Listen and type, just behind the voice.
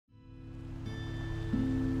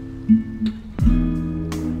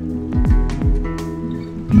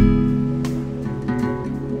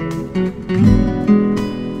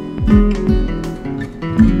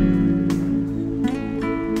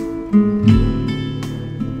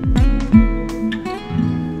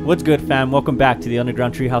What's good, fam? Welcome back to the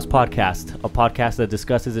Underground Treehouse Podcast, a podcast that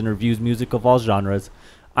discusses and reviews music of all genres.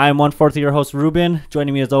 I am 1/4 of your host, Ruben.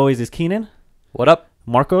 Joining me as always is Keenan. What up?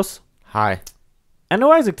 Marcos. Hi. And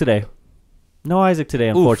no Isaac today.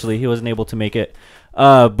 Unfortunately. He wasn't able to make it.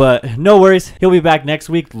 But no worries. He'll be back next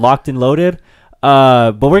week, locked and loaded.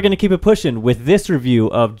 But we're going to keep it pushing with this review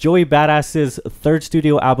of Joey Badass's third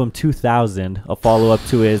studio album, 2000, a follow-up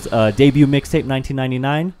to his debut mixtape,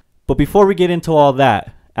 1999. But before we get into all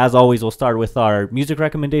that, as always, we'll start with our music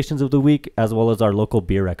recommendations of the week, as well as our local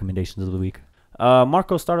beer recommendations of the week.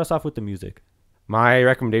 Marco, start us off with the music. My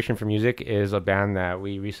recommendation for music is a band that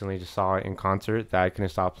we recently just saw in concert that I couldn't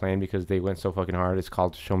stop playing because they went so fucking hard. It's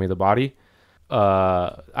called Show Me the Body.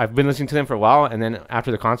 I've been listening to them for a while, and then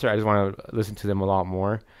after the concert, I just want to listen to them a lot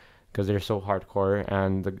more because they're so hardcore.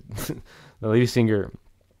 And the lead singer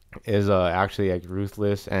is actually like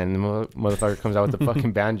ruthless, and the motherfucker comes out with the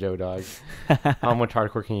fucking banjo, dog. How much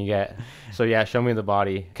hardcore can you get? So yeah, Show Me the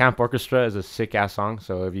Body. Camp Orchestra is a sick ass song,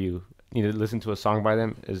 so if you need to listen to a song by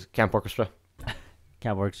them, is Camp Orchestra.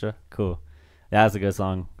 Camp Orchestra, cool. That's a good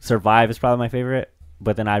song. Survive is probably my favorite,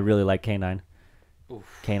 but then I really like K9.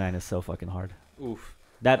 Oof. K9 is so fucking hard. Oof.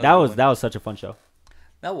 That was such a fun show.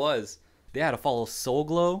 That was. They had to follow Soul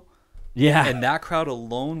Glow. Yeah. And that crowd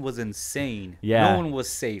alone was insane. Yeah. No one was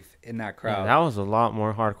safe in that crowd. Yeah, that was a lot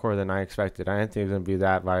more hardcore than I expected. I didn't think it was going to be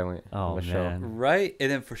that violent. Oh, man. Show. Right?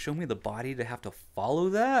 And then for Show Me the Body to have to follow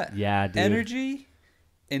that dude. energy,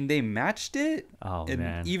 and they matched it. Oh, and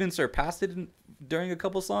man. even surpassed it during a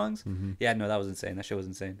couple songs. Mm-hmm. Yeah, no, that was insane. That show was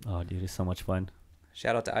insane. Oh, dude, it's so much fun.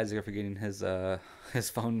 Shout out to Isaac for getting his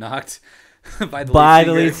phone knocked by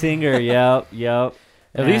the lead singer. Yep.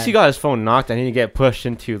 At least he got his phone knocked. I need to get pushed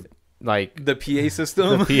into like the PA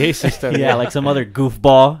system. The PA system. Yeah, like some other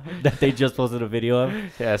goofball that they just posted a video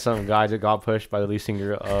of. Yeah, some guy that got pushed by the lead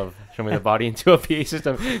singer of Show Me the Body into a PA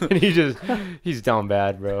system, and he's down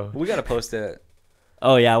bad, bro. We gotta post it.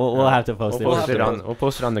 Oh yeah, we'll have to post it. We'll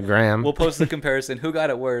post it on the gram. We'll post the comparison. Who got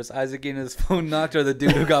it worse, Isaac getting his phone knocked, or the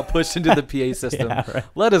dude who got pushed into the PA system? Yeah, right.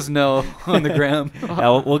 Let us know on the gram.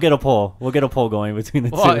 Yeah, we'll get a poll. We'll get a poll going between the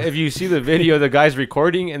two. If you see the video, the guy's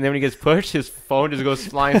recording, and then when he gets pushed, his phone just goes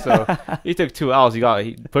flying. So he took 2 L's.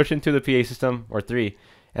 He pushed into the PA system, or 3,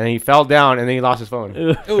 and then he fell down, and then he lost his phone.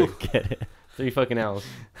 Ooh. Get it. 3 fucking L's.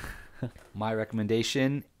 My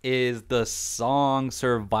recommendation is the song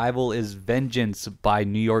Survival is Vengeance by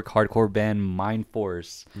New York hardcore band Mind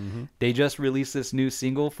Force. Mm-hmm. They just released this new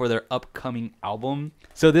single for their upcoming album.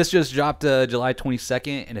 So this just dropped July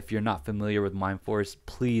 22nd, and if you're not familiar with Mind Force,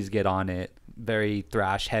 please get on it. Very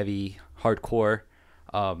thrash heavy, hardcore.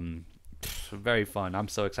 Very fun. I'm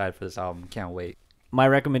so excited for this album. Can't wait. My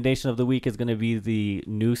recommendation of the week is going to be the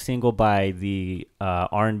new single by the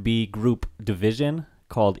R&B group Division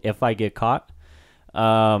called If I Get Caught.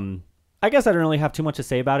 I guess I don't really have too much to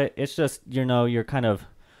say about it. It's just, you're kind of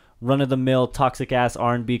run-of-the-mill toxic-ass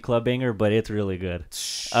R&B club banger, but it's really good.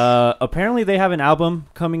 Apparently they have an album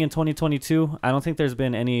coming in 2022. I don't think there's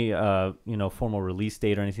been any formal release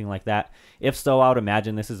date or anything like that. If so, I would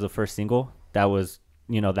imagine this is the first single that was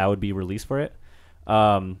that would be released for it.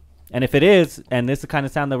 And if it is, and this is the kind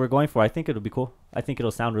of sound that we're going for, I think it'll be cool. I think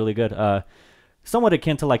it'll sound really good. Somewhat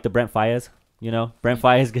akin to like the Brent Faiyaz. Brent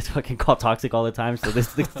Faiyaz gets fucking called toxic all the time, so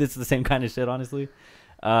this is the same kind of shit, honestly.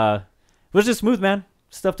 It was just smooth, man.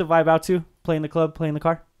 Stuff to vibe out to. Play in the club, play in the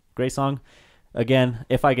car. Great song. Again,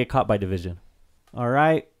 If I Get Caught by Division. All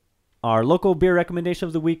right. Our local beer recommendation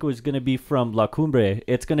of the week was going to be from La Cumbre.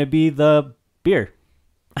 It's going to be the beer.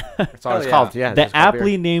 That's all it's called. Yeah. The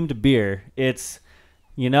aptly named beer. It's,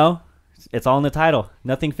 it's all in the title.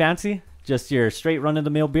 Nothing fancy. Just your straight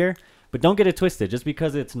run-of-the-mill beer. But don't get it twisted. Just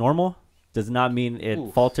because it's normal does not mean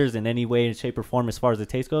it falters in any way, shape, or form as far as the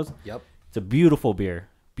taste goes. Yep. It's a beautiful beer.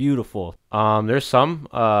 Beautiful. There's some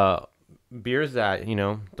beers that,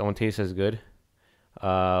 don't taste as good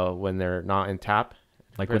when they're not in tap.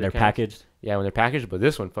 Like when they're packaged? Yeah, when they're packaged, but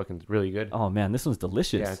this one fucking really good. Oh, man, this one's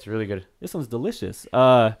delicious. Yeah, it's really good. This one's delicious.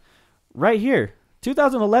 Right here,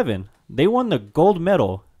 2011, they won the gold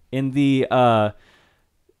medal in the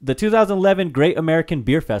 2011 Great American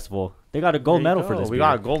Beer Festival. They got a gold medal for this beer. We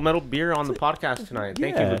got a gold medal beer on the podcast tonight.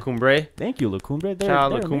 Thank you, La Cumbre. Thank you, La Cumbre. Shout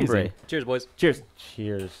out La Cumbre. Cheers, boys. Cheers.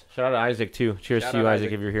 Cheers. Shout out to Isaac, too. Cheers to you,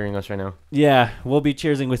 Isaac, if you're hearing us right now. Yeah, we'll be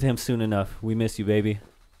cheersing with him soon enough. We miss you, baby.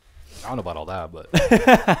 I don't know about all that,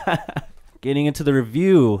 but... Getting into the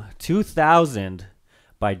review, 2000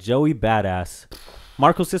 by Joey Badass.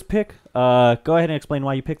 Marcos' pick. Go ahead and explain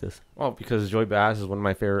why you picked this. Well, because Joey Badass is one of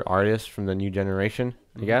my favorite artists from the new generation,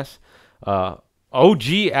 I guess. OG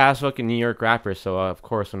ass fucking New York rapper. So, of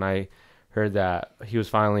course, when I heard that he was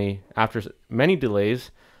finally, after many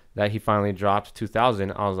delays, that he finally dropped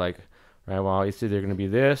 2000, I was like, right, well, it's either going to be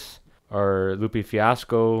this or Lupe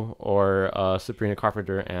Fiasco or Sabrina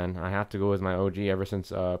Carpenter. And I have to go with my OG ever since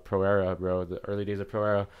Pro Era, bro, the early days of Pro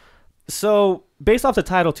Era. So, based off the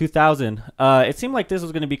title 2000, it seemed like this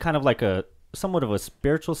was going to be kind of like a somewhat of a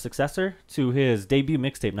spiritual successor to his debut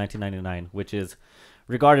mixtape 1999, which is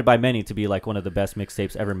regarded by many to be like one of the best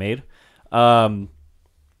mixtapes ever made.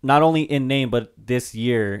 Not only in name, but this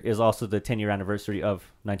year is also the 10-year anniversary of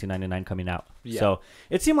 1999 coming out. Yeah. So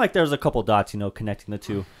it seemed like there was a couple dots, connecting the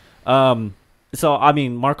two. So, I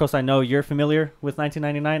mean, Marcos, I know you're familiar with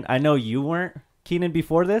 1999. I know you weren't, Keenan,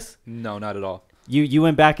 before this. No, not at all. You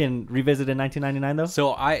went back and revisited 1999 though?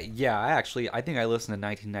 So I think I listened to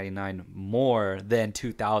 1999 more than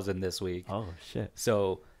 2000 this week. Oh shit.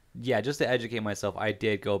 So yeah, just to educate myself, I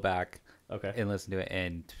did go back and listen to it.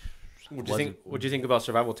 And What'd you think about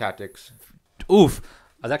Survival Tactics? Oof.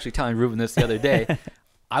 I was actually telling Ruben this the other day.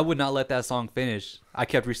 I would not let that song finish. I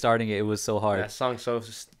kept restarting it. It was so hard. That song's so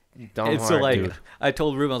dumb and hard, so like dude. I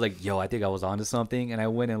told Ruben, I was like, yo, I think I was onto something, and I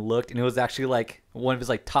went and looked, and it was actually like one of his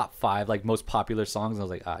like top 5 like most popular songs, and I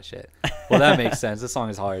was like, ah, shit. Well, that makes sense. This song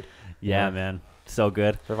is hard. Yeah, man, so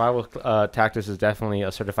good. Survival Tactics is definitely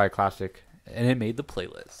a certified classic, and it made the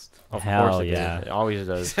playlist. Of Hell course it yeah. did. It always He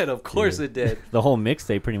does. said, of course it did. The whole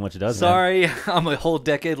mixtape pretty much does. Sorry, I'm a whole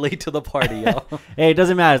decade late to the party, yo. Hey, it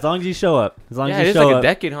doesn't matter as long as you show up. As long Yeah, as you it's show like up. a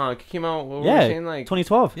decade, huh? It came out. What were we Yeah, saying, like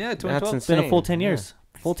 2012. Yeah, 2012. That's It's been a full 10 insane. years.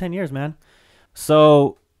 Full 10 years, man.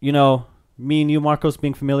 So, me and you, Marcos,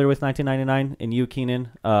 being familiar with 1999, and you,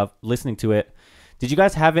 Keenan, listening to it, did you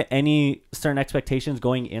guys have any certain expectations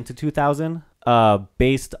going into 2000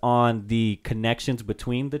 based on the connections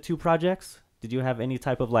between the two projects? Did you have any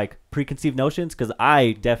type of like preconceived notions? Because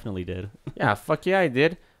I definitely did. Yeah, fuck yeah, I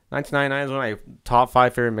did. 1999 is one of my top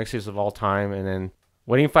 5 favorite mixes of all time, and then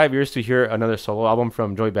waiting 5 years to hear another solo album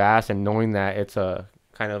from Joey Bass and knowing that it's a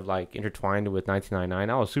kind of like intertwined with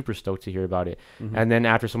 1999, I was super stoked to hear about it. Mm-hmm. And then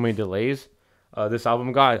after so many delays, this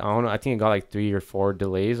album got, I don't know, I think it got like 3 or 4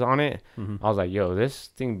 delays on it. Mm-hmm. I was like, yo, this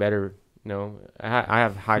thing better, I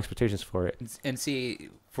have high expectations for it. And see,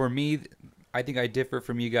 for me, I think I differ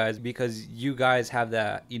from you guys because you guys have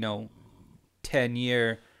that,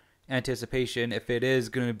 10-year anticipation. If it is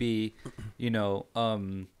going to be,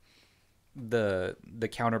 the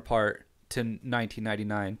counterpart to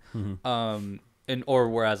 1999, Mm-hmm. or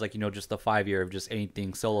whereas like, just the 5-year of just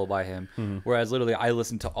anything solo by him. Mm-hmm. Whereas literally I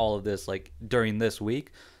listened to all of this like during this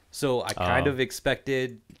week. So I kind of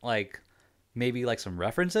expected like maybe like some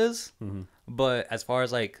references. Mm-hmm. But as far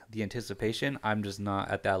as like the anticipation, I'm just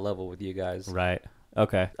not at that level with you guys. Right.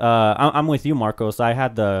 Okay. I'm with you, Marcos. I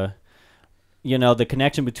had the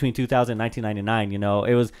connection between 2000 and 1999.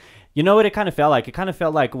 It was, what it kind of felt like? It kind of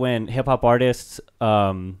felt like when hip hop artists,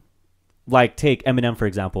 like take Eminem, for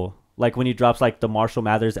example, like when he drops like the Marshall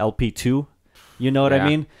Mathers LP2, you know what I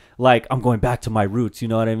mean? Like, I'm going back to my roots, you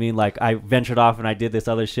know what I mean? Like, I ventured off and I did this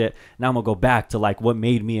other shit. Now I'm gonna go back to like what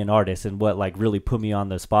made me an artist and what like really put me on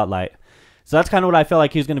the spotlight. So that's kind of what I felt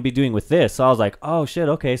like he was going to be doing with this. So I was like, oh, shit,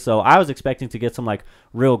 okay. So I was expecting to get some, like,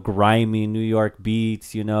 real grimy New York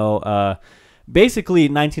beats, Basically,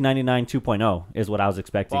 1999 2.0 is what I was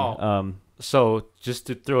expecting. Wow. So just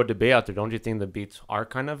to throw a debate out there, don't you think the beats are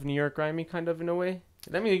kind of New York grimy, kind of in a way?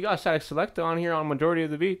 I mean, you got Static Selecta on here on majority of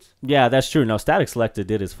the beats. Yeah, that's true. No, Static Selecta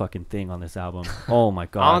did his fucking thing on this album. Oh, my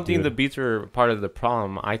God, I don't think the beats were part of the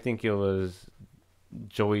problem. I think it was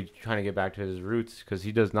Joey trying to get back to his roots because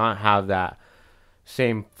he does not have that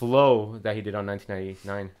same flow that he did on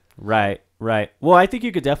 1999. Right. Well, I think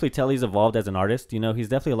you could definitely tell he's evolved as an artist. He's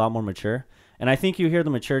definitely a lot more mature. And I think you hear the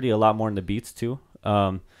maturity a lot more in the beats, too.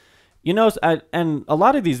 And a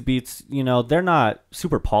lot of these beats, they're not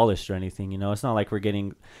super polished or anything. It's not like we're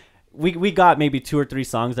getting... We got maybe 2 or 3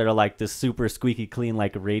 songs that are like this super squeaky clean,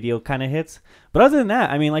 like radio kind of hits. But other than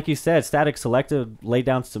that, I mean, like you said, Static Selecta laid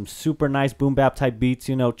down some super nice boom bap type beats.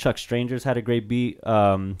 Chuck Strangers had a great beat.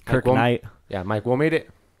 Kirk Knight. Yeah, Mike Will made it.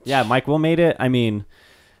 Yeah, Mike Will made it. I mean,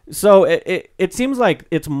 so it seems like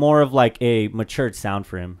it's more of like a matured sound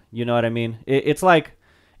for him. You know what I mean? It's like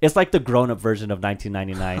the grown up version of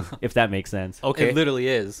 1999, if that makes sense. Okay. It literally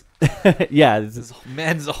is. Yeah. This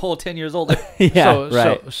man's a whole 10 years older. Yeah.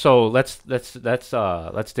 Right. So let's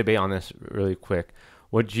debate on this really quick.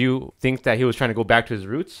 Would you think that he was trying to go back to his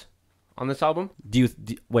roots on this album.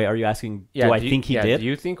 Wait, are you asking, Yeah, do I think he did? Do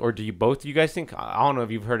you think, or do you both? Do you guys think? I don't know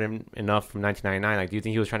if you've heard him enough from 1999. Like, do you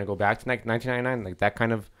think he was trying to go back to 1999, like that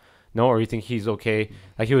kind of? No, or you think he's okay?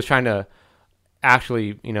 Like he was trying to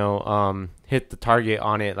actually, hit the target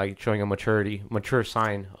on it, like showing a mature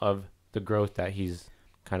sign of the growth that he's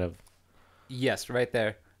kind of. Yes, right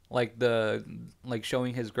there. Like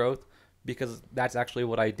showing his growth, because that's actually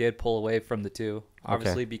what I did pull away from the two.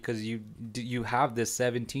 Obviously, because you have this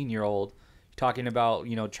 17-year-old talking about,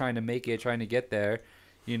 trying to make it, trying to get there,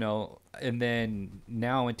 and then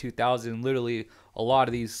now in 2000, literally a lot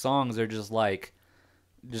of these songs are just like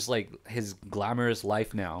his glamorous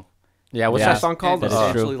life now. Yeah, what's that song called? And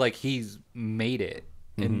essentially, like, he's made it.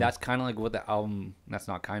 And that's kind of like what the album, that's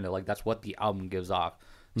not kind of, like, that's what the album gives off.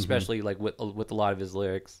 Especially, like, with a lot of his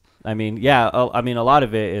lyrics. I mean, yeah, I mean, a lot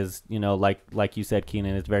of it is, like you said,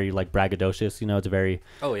 Keenan, it's very, like, braggadocious, it's very,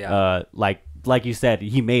 like you said,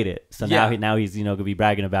 he made it. So now he's, going to be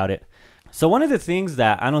bragging about it. So one of the things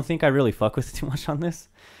that I don't think I really fuck with too much on this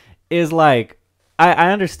is, like,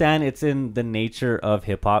 I understand it's in the nature of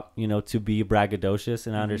hip hop, to be braggadocious,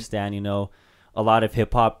 and I understand, a lot of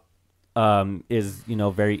hip hop is,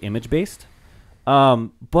 very image based.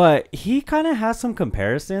 But he kind of has some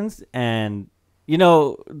comparisons, and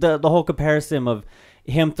the whole comparison of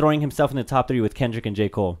him throwing himself in the top 3 with Kendrick and J.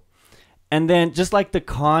 Cole, and then just like the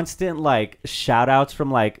constant like shout outs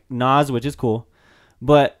from like Nas, which is cool,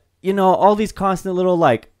 but all these constant little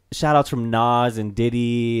like shout outs from Nas and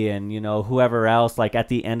Diddy and whoever else, like at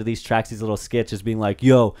the end of these tracks, these little skits just being like,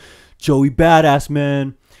 yo, Joey Badass,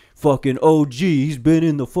 man, fucking OG, he's been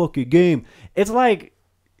in the fucking game. It's like,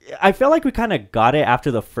 I felt like we kind of got it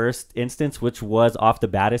after the first instance, which was Off the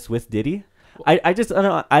Baddest with Diddy. I just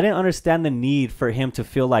I didn't understand the need for him to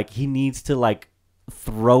feel like he needs to like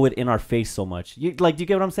throw it in our face so much. Do you get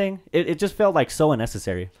what I'm saying? It just felt like so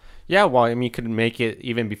unnecessary. Yeah, well, I mean, you could make it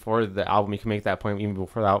even before the album. You can make that point even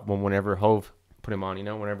before the album, whenever Hove put him on.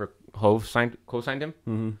 Whenever Hove co-signed him.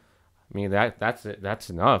 Mm-hmm. I mean, that's it. That's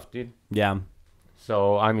enough, dude. Yeah.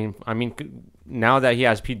 So I mean, now that he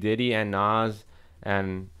has P Diddy and Nas,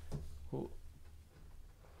 and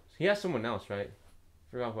he has someone else, right?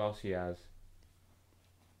 I forgot who else he has.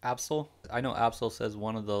 Absol? I know Absol says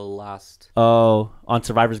one of the last. Oh, on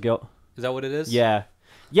Survivor's Guilt. Is that what it is? Yeah,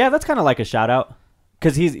 that's kind of like a shout out.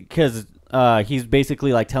 Cause he's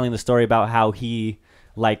basically like telling the story about how he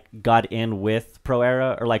like got in with Pro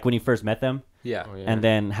Era, or like when he first met them. Yeah. Oh, yeah. And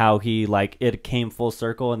then how he like it came full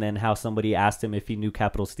circle, and then how somebody asked him if he knew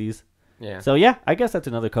Capital Steez. Yeah. So yeah, I guess that's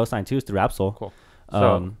another cosign too, is through Absol. Cool.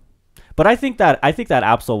 So, but I think that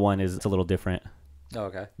Absol one is a little different. Oh,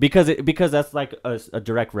 okay. Because that's like a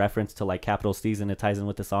direct reference to like Capital Steez, and it ties in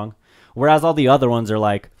with the song. Whereas all the other ones are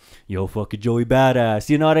like, yo, fucking Joey Badass.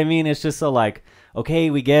 You know what I mean? It's just so like, okay,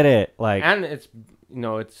 we get it. Like, and it's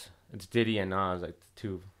it's Diddy and Nas, like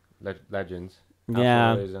two legends.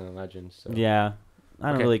 Yeah. And a legend. So. Yeah.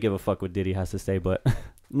 I don't really give a fuck what Diddy has to say, but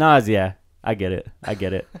Nas, yeah, I get it.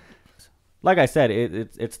 Like I said,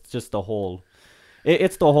 it's just the whole.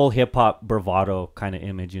 It's the whole hip hop bravado kind of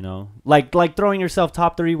image, like throwing yourself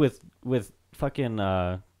top 3 with fucking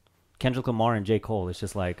Kendrick Lamar and J. Cole. It's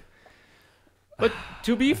just like. But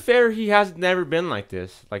to be fair, he has never been like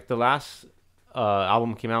this. Like the last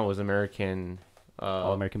album came out was All American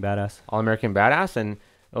Badass, and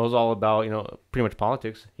it was all about pretty much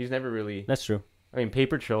politics. He's never really. That's true. I mean,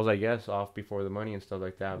 Paper Trails, I guess, off Before the Money and stuff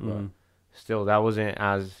like that, but still, that wasn't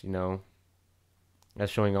as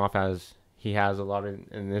as showing off as he has a lot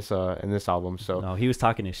in this album. So no, he was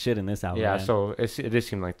talking his shit in this album. Yeah, man. so it did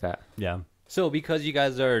seem like that. Yeah. So because you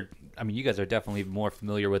guys are definitely more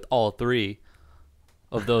familiar with all 3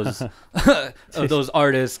 of those of those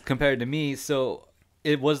artists compared to me. So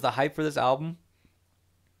it was the hype for this album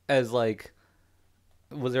as like.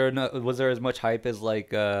 Was there as much hype as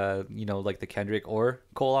like like the Kendrick or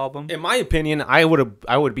Cole album? In my opinion, I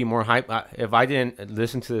would be more hyped if I didn't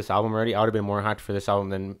listen to this album already. I would have been more hyped for this album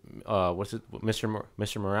than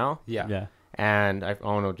Mr. Morale. Yeah. And I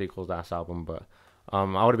don't know J. Cole's last album, but I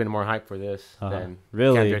would have been more hyped for this than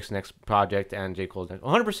really? Kendrick's next project and J. Cole's next.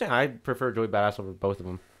 100%. I prefer Joey Badass over both of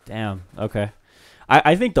them. Damn. Okay.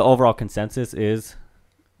 I think the overall consensus is.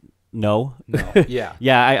 No. Yeah.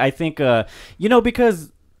 Yeah, I think because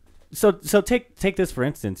so take this for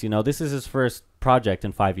instance, this is his first project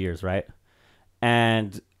in 5 years, right?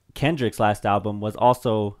 And Kendrick's last album was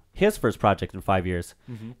also his first project in 5 years.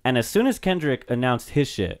 Mm-hmm. And as soon as Kendrick announced his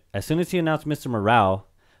shit, as soon as he announced Mr. Morale,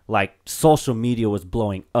 like social media was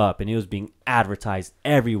blowing up and it was being advertised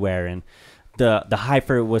everywhere, and the hype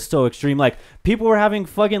for it was so extreme. Like people were having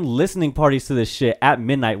fucking listening parties to this shit at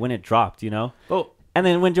midnight when it dropped, Oh, And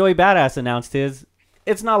then when Joey Badass announced his,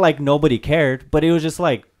 it's not like nobody cared, but it was just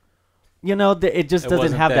like, you know, it just doesn't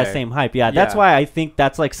wasn't have that there. same hype. Yeah, that's Yeah. why I think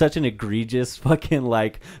that's like such an egregious fucking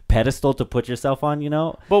like pedestal to put yourself on, you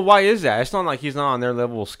know? But why is that? It's not like he's not on their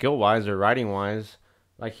level skill wise or writing wise.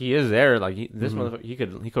 Like he is there. Like this motherfucker,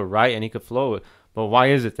 he could write and he could flow. But why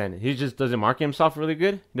is it then? He just doesn't market himself really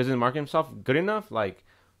good. He doesn't market himself good enough. Like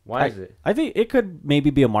why is it? I think it could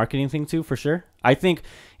maybe be a marketing thing too, for sure. I think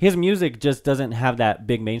his music just doesn't have that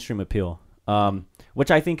big mainstream appeal. Which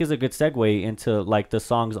I think is a good segue into like the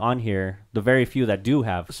songs on here, the very few that do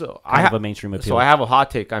have So kind of a mainstream appeal. So I have a hot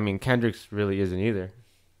take. I mean, Kendrick's really isn't either.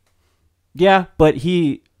 Yeah, but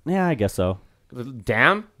yeah, I guess so.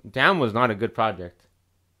 Damn was not a good project.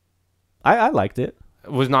 I liked it.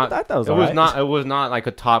 It was not. I thought it was it was alright. not. It was not like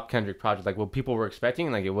a top Kendrick project, like what people were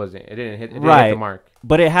expecting. Like it wasn't. It didn't hit. It didn't hit Right. the mark.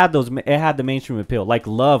 But it had the mainstream appeal. Like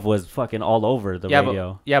Love was fucking all over the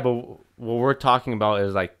radio. But what we're talking about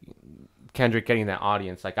is like Kendrick getting that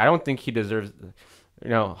audience. Like I don't think he deserves.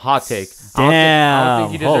 Hot take. Damn. I don't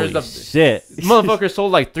think he deserves Holy the shit. This motherfucker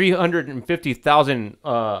sold like 350,000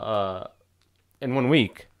 in 1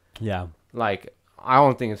 week. Yeah. Like I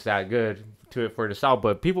don't think it's that good for it to sell,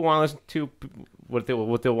 but people want to listen to what they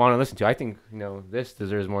want to listen to. I think this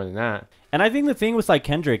deserves more than that. And I think the thing with like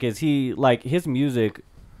Kendrick is he like his music,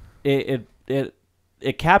 it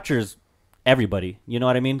captures everybody. You know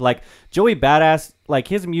what I mean? Like Joey Badass, like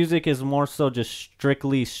his music is more so just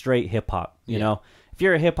strictly straight hip hop. You know, if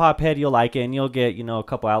you're a hip hop head, you'll like it, and you'll get a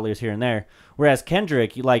couple outliers here and there. Whereas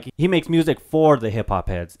Kendrick, he makes music for the hip hop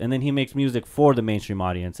heads, and then he makes music for the mainstream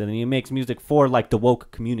audience, and then he makes music for like the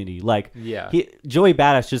woke community. Like Joey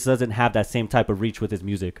Badass just doesn't have that same type of reach with his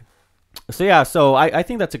music. So yeah, I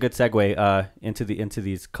think that's a good segue into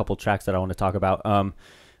these couple tracks that I want to talk about.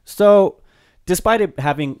 So despite it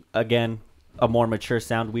having again a more mature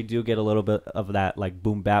sound, we do get a little bit of that like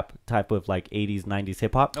boom bap type of like 80s 90s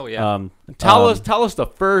hip hop. Oh yeah. Tell us the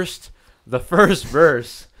first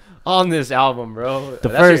verse on this album, bro.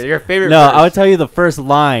 Your favorite No, verse. I would tell you the first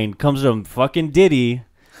line comes from fucking Diddy.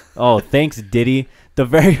 Oh, thanks Diddy. The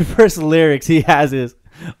very first lyrics he has is,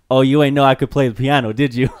 "Oh, you ain't know I could play the piano,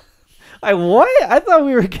 did you?" What? I thought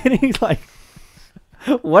we were getting like,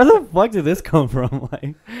 where the fuck did this come from?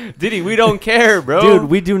 Like, Diddy, we don't care, bro. dude,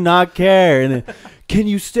 we do not care. And then, can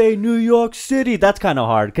you stay New York City? That's kind of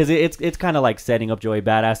hard because it's kind of like setting up Joey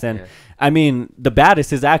Badass. And I mean, the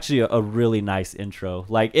Baddest is actually a really nice intro.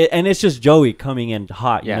 Like, and it's just Joey coming in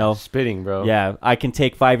hot, you know, spitting, bro. Yeah, I can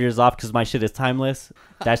take 5 years off because my shit is timeless.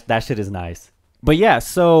 That shit is nice. But yeah,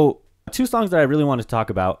 so two songs that I really want to talk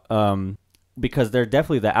about, because they're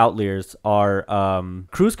definitely the outliers, are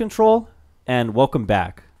Cruise Control and Welcome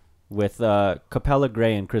Back with Capella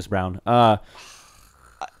Gray and Chris Brown.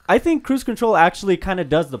 I think Cruise Control actually kind of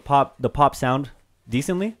does the pop sound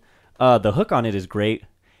decently. The hook on it is great,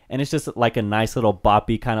 and it's just like a nice little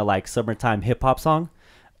boppy kind of like summertime hip hop song.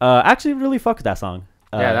 Actually, really fuck with that song.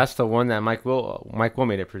 That's the one that Mike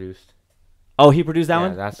Wilmade produced. Oh, he produced that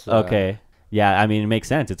one? That's okay. Yeah, I mean, it makes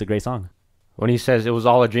sense. It's a great song. When he says it was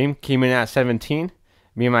all a dream, came in at 17.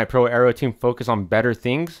 Me and my pro arrow team focus on better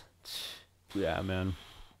things. Yeah, man.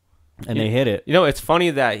 And they hit it. It's funny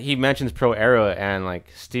that he mentions Pro Era and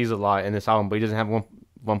like Steez a lot in this album, but he doesn't have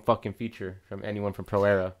one fucking feature from anyone from Pro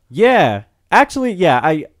Era. Yeah, actually, yeah.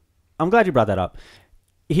 I'm glad you brought that up.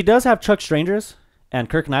 He does have Chuck Strangers and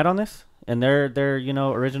Kirk Knight on this, and they're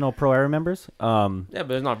original Pro Era members. Yeah, but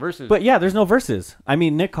there's not verses. But yeah, there's no verses. I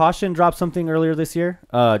mean, Nick Caution dropped something earlier this year.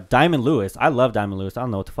 Diamond Lewis, I love Diamond Lewis. I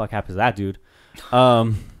don't know what the fuck happened to that dude.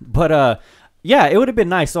 Yeah, it would have been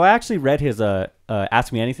nice. So I actually read his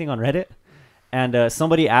Ask Me Anything on Reddit, and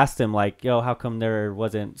somebody asked him like, "Yo, how come there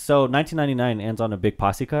wasn't?" So 1999 ends on a big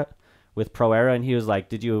posse cut with Pro Era, and he was like,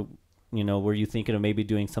 "Did you, were you thinking of maybe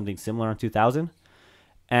doing something similar in 2000?"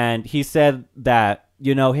 And he said that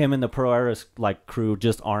him and the Pro Era like crew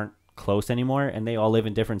just aren't close anymore, and they all live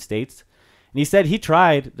in different states. And he said he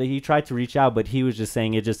tried to reach out, but he was just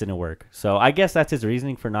saying it just didn't work. So I guess that's his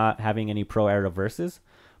reasoning for not having any Pro Era verses.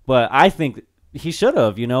 But I think he should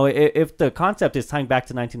have, if the concept is tying back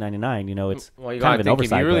to 1999, it's kind of an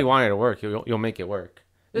oversight. If you really want it to work, you'll make it work.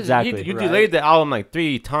 Exactly. You delayed the album like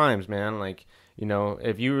 3 times, man. Like,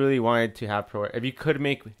 if you really wanted to have if you could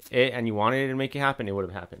make it and you wanted to make it happen, it would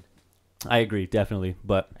have happened. I agree, definitely.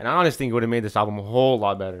 And I honestly think it would have made this album a whole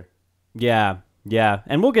lot better. Yeah.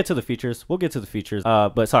 And we'll get to the features.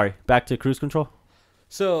 But sorry, back to Cruise Control.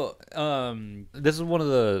 So, this is one of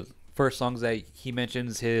the first songs that he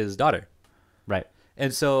mentions his daughter. Right.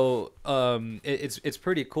 And so it's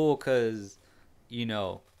pretty cool because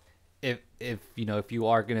if you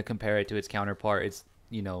are going to compare it to its counterpart,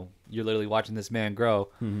 you're literally watching this man grow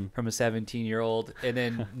from a 17-year-old, and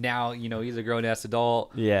then now he's a grown ass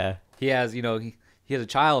adult. Yeah. He has he has a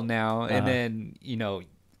child now, and then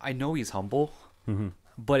I know he's humble,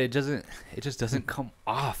 but it just doesn't come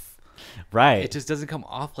off. Right. It just doesn't come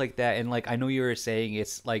off like that. And like I know you were saying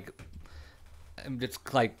it's like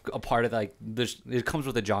a part of like this. It comes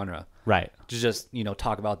with a genre, Right. to just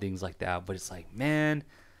talk about things like that. But it's like, man,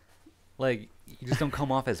 like you just don't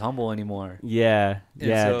come off as humble anymore. Yeah. And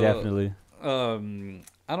Yeah. so, Definitely.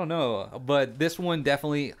 I don't know, but this one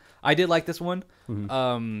definitely, I did like this one.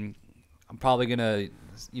 I'm probably gonna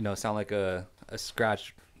sound like a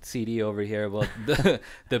scratch CD over here, but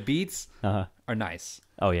the beats are nice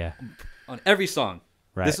Oh yeah. on every song.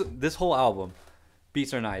 Right. This whole album,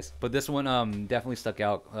 beats are nice, but this one definitely stuck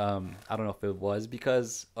out. I don't know if it was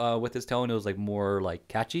because with his tone it was like more like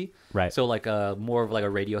catchy, Right. So like more of like a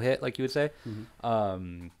radio hit, like you would say.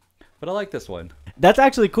 But I like this one. That's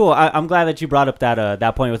actually cool. I'm glad that you brought up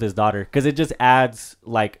that point with his daughter, because it just adds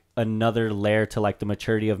like another layer to like the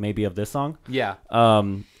maturity of this song. Yeah.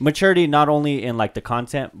 Maturity not only in like the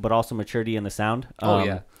content, but also maturity in the sound. Oh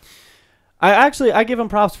yeah. I give him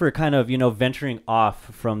props for kind of venturing off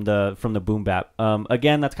from the boom bap.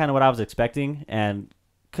 Again, that's kind of what I was expecting. And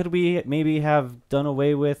could we maybe have done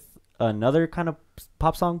away with another kind of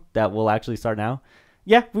pop song that will actually start now?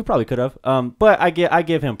 Yeah, we probably could have. But I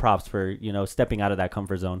give him props for stepping out of that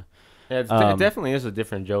comfort zone. Yeah, it definitely is a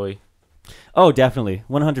different Joey. Oh, definitely,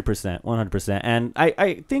 100%, 100%. And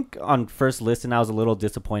I think on first listen I was a little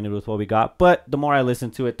disappointed with what we got, but the more I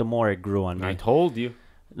listened to it, the more it grew on me. I told you.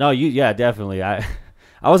 No, yeah, definitely. I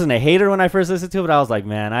wasn't a hater when I first listened to it, but I was like,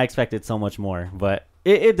 man, I expected so much more. But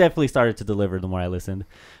it definitely started to deliver the more I listened.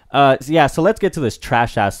 So let's get to this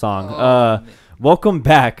trash ass song. Welcome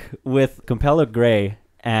back with Capella Gray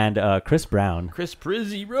and Chris Brown. Chris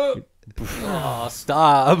Prizzy, bro. Oh,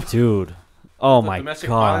 stop. Dude. Oh my domestic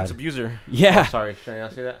God. violence abuser. Yeah. Oh, sorry, should I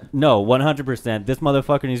not say that? No, 100%. This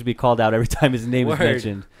motherfucker needs to be called out every time his name is Word.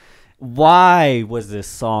 mentioned. Why was this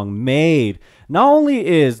song made? Not only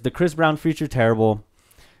is the Chris Brown feature terrible,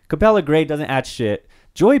 Capella Gray doesn't add shit.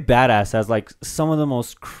 Joey Badass has like some of the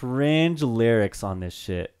most cringe lyrics on this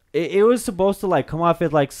shit. It was supposed to like come off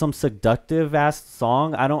as like some seductive ass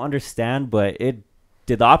song. I don't understand, but it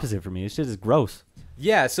did the opposite for me. This shit is gross.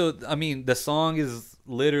 Yeah, so I mean, the song is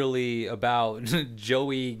literally about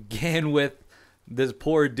Joey getting with this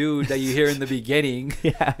poor dude that you hear in the beginning.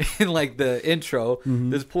 Yeah. In like the intro,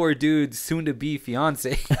 this poor dude's soon to be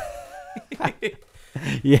fiance.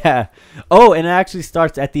 Yeah. Oh, and it actually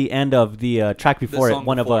starts at the end of the track before it, song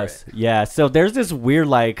One of before Us. Yeah. So there's this weird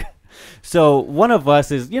like, so One of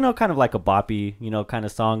Us is, kind of like a boppy, kind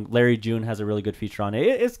of song. Larry June has a really good feature on it.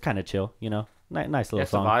 It's kind of chill, nice little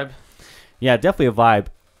It's song. a vibe. Yeah, definitely a vibe.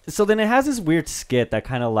 So then it has this weird skit that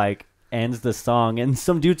kind of like ends the song, and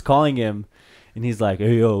some dude's calling him, and he's like,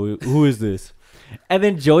 "Hey yo, who is this?" And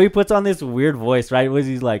then Joey puts on this weird voice, right? Where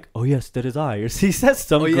he's like, "Oh yes, that is I." Or he says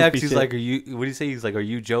some. Oh yeah, goofy because he's shit. like, "Are you?" What do you say? He's like, "Are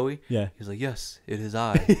you Joey?" Yeah. He's like, "Yes, it is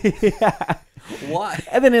I." Yeah. What?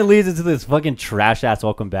 And then it leads into this fucking trash ass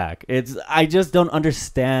welcome back. I just don't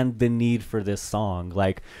understand the need for this song.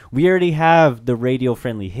 Like, we already have the radio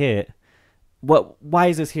friendly hit. Why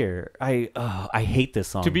is this here? I hate this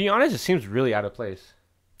song. To be honest, it seems really out of place.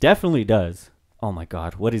 Definitely does. Oh my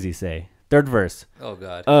God, what does he say? Third verse. Oh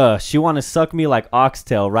God. She wanna suck me like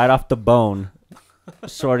oxtail right off the bone.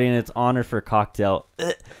 Shorty, and it's honor for cocktail.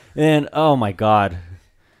 And oh my God,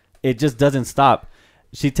 it just doesn't stop.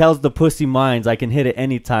 She tells the pussy minds I can hit it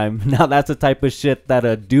anytime. Now that's the type of shit that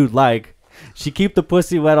a dude like. She keep the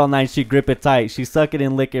pussy wet all night. She grip it tight. She suck it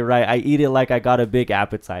and lick it right. I eat it like I got a big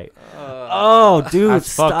appetite. Oh, dude, That's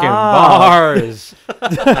stop. fucking bars.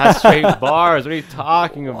 That's straight bars. What are you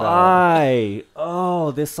talking about? Why?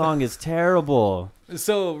 Oh, this song is terrible.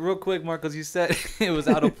 So real quick, Marcos, you said it was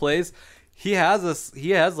out of place. He has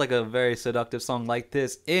like a very seductive song like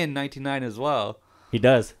this in 99 as well. He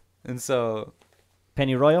does. And so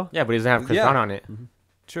Penny Royal? Yeah, but he doesn't have Chris Yeah. Brown on it.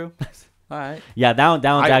 true. All right. Yeah, that one's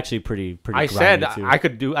I- actually pretty I grimy said too. I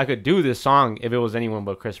could do this song if it was anyone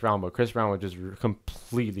but Chris Brown, but Chris Brown was just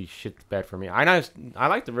completely shit the bed for me. I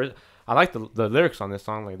like the lyrics on this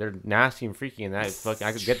song, like they're nasty and freaky, and that fucking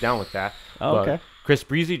I could get down with that. Oh, But okay. Chris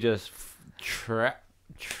Breezy just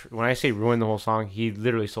when I say ruined the whole song, he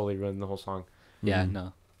literally solely ruined the whole song. Yeah.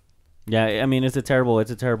 No. Yeah, I mean it's a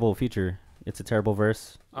terrible feature. It's a terrible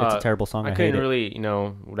verse. It's a terrible song. I hate couldn't it. really,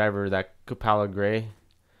 whatever that Capella Gray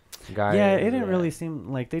guy. Yeah, it didn't really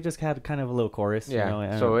seem like they just had kind of a little chorus.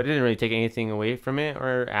 Yeah, so it didn't really take anything away from it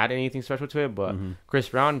or add anything special to it. But Chris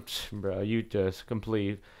Brown, bro, you just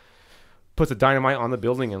completely puts a dynamite on the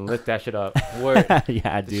building and lit that shit up. Word.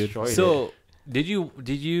 Yeah, dude. Destroyed it. So did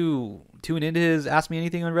you tune into his Ask Me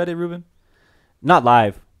Anything on Reddit, Ruben? Not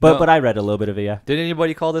live, but No. but I read a little bit of it. Yeah. Did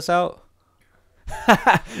anybody call this out?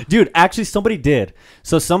 Dude, actually somebody did.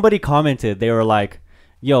 So somebody commented, they were like,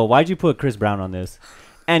 yo, why'd you put Chris Brown on this?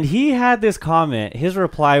 And he had this comment. His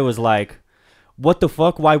reply was like, what the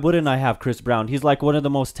fuck? Why wouldn't I have Chris Brown? He's like one of the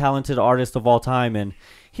most talented artists of all time. And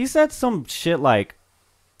he said some shit like,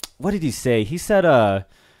 what did he say? He said,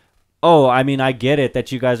 oh, I mean, I get it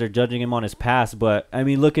that you guys are judging him on his past, but I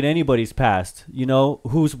mean, look at anybody's past. You know,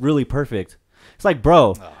 who's really perfect? It's like,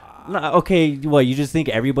 bro, okay, what, you just think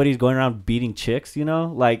everybody's going around beating chicks, you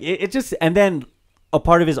know? Like, it just, and then a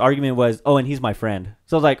part of his argument was, oh, and he's my friend.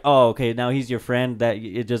 So I was like, oh, okay, now he's your friend. That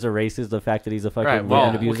it just erases the fact that he's a fucking Right.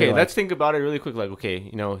 Well, abuser. okay. Like, Let's think about it really quick. Like, okay,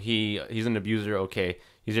 you know, he's an abuser. Okay,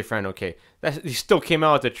 he's your friend. Okay, he still came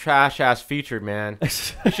out with a trash ass feature, man. You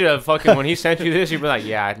should have fucking when he sent you this, you'd be like,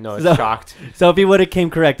 yeah, no, it's shocked. So if he would have came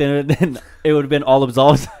correct, then it would have been all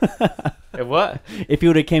absolved. What? If he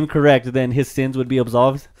would have came correct, then his sins would be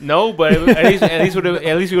absolved. No, but at least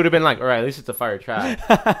we would have been like, all right, at least it's a fire track.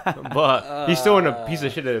 But he's still a piece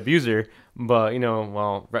of shit abuser. But you know,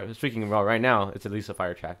 well, speaking about right now, it's at least a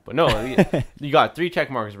fire track. But no, you got 3 check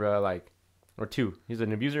marks, bro. Like, or 2. He's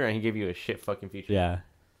an abuser and he gave you a shit fucking feature. Yeah.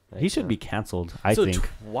 He should be canceled, I so think.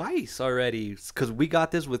 Twice already, because we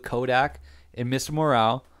got this with Kodak and Mr.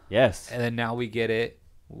 Morale, Yes. and then now we get it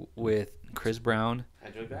with Chris Brown.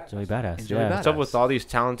 Joey Badass. And Joey Yeah. Badass. What's up with all these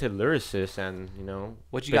talented lyricists and, you know.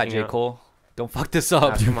 What you got, picking J. up- Cole? Don't fuck this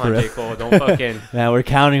up. Come on, J. Cole. Don't fucking. Man, we're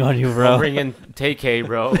counting on you, Don't bro. bring in TK,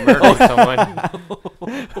 bro. Murdering someone.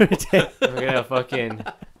 We're gonna fucking.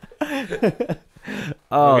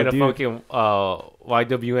 Oh, we're gonna dude. fucking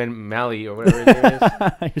YWN Mally or whatever it is.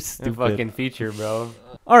 You're And stupid. fucking feature, bro.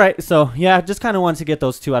 All right, so yeah, just kind of wanted to get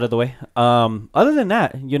those 2 out of the way. Other than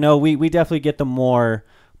that, you know, we definitely get the more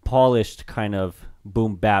polished kind of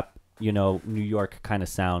boom bap, you know, New York kind of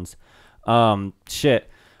sounds. Shit,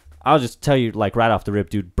 I'll just tell you like right off the rip,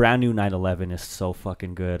 dude. Brand new 911 is so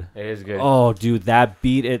fucking good. It is good. Oh, dude, that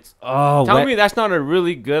beat, it's Tell me that's not a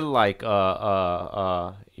really good like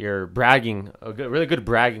you're bragging really good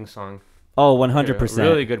bragging song. Oh, 100%.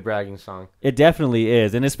 Really good bragging song. It definitely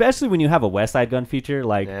is, and especially when you have a West Side Gun feature,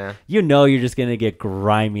 like Yeah. you know, you're just gonna get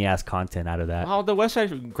grimy ass content out of that. Oh, the West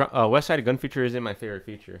Side Gun feature isn't my favorite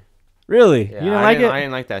feature. Really? Yeah, You didn't I like didn't, it? I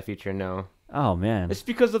didn't like that feature. No, Oh man. it's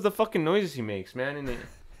because of the fucking noises he makes, man. And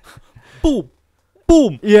Boom.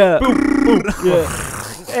 Boom. Yeah. Yeah.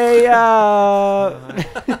 Hey,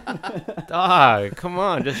 dog, come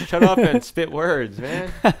on, just shut up and spit words,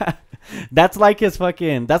 man. that's like his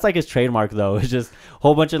trademark though. It's just a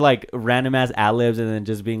whole bunch of like random ass ad libs and then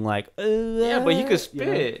just being like, Yeah, but he could you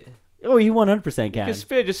know? spit. Oh, he 100% You can. can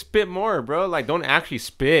spit, just spit more, bro. Like, don't actually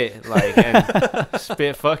spit, like, and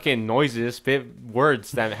spit fucking noises, spit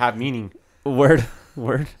words that have meaning. Word.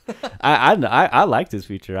 I liked his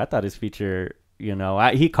feature. I thought his feature, you know,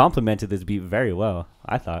 he complimented this beat very well,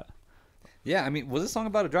 I thought. Yeah, I mean, was this song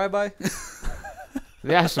about a drive-by?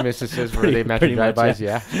 They have some instances where Pretty- they match pretty much, drive-bys,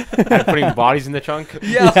 yeah. And putting bodies in the trunk. yeah,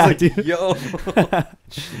 Yeah, I was like, dude. yo.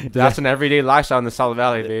 That's an everyday lifestyle in the Solid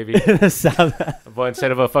Valley, baby. Sound But instead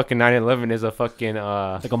of a fucking 911, is a fucking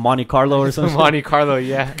like a Monte Carlo or something. Monte Carlo,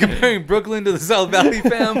 yeah. Comparing Brooklyn to the South Valley,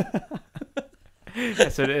 fam.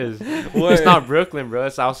 Yes, it is. Word. It's not Brooklyn, bro.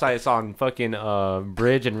 It's outside. It's on fucking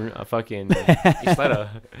Bridge and fucking Isleta.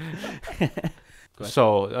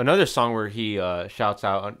 So another song where he shouts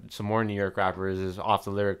out some more New York rappers is off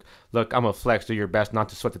the lyric, "Look, I'm a flex. Do your best not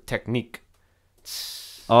to sweat the technique."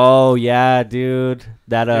 Oh yeah, dude.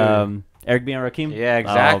 That Eric B and Rakim. Yeah,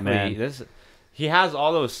 exactly. Oh, man. He has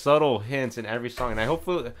all those subtle hints in every song, and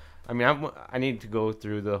I need to go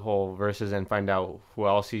through the whole verses and find out who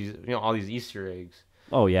else he's, you know, all these Easter eggs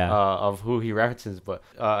Oh yeah. of who he references. But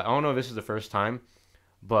I don't know if this is the first time,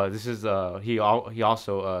 but this is he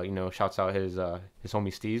also you know, shouts out his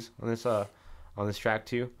homie Steez on this track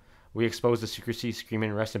too. We expose the secrecy,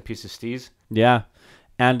 screaming rest in peace to Steez. Yeah.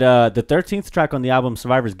 And the 13th track on the album,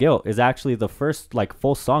 Survivor's Guilt, is actually the first like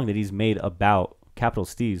full song that he's made about Capital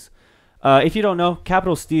Steez. If you don't know,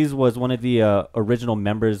 Capital Steez was one of the original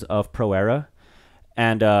members of Pro Era.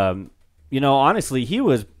 And, you know, honestly, he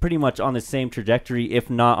was pretty much on the same trajectory,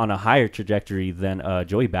 if not on a higher trajectory than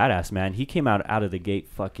Joey Badass, man. He came out of the gate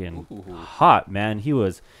fucking hot, man. He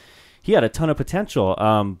had a ton of potential,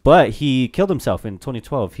 but he killed himself in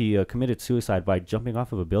 2012. He committed suicide by jumping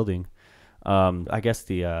off of a building. I guess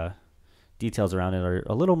the details around it are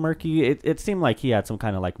a little murky. It seemed like he had some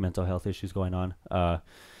kind of like mental health issues going on.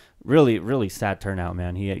 Really, really sad turnout,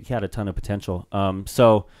 man. He had a ton of potential.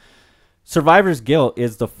 So Survivor's Guilt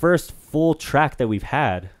is the first full track that we've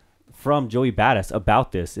had from Joey Badass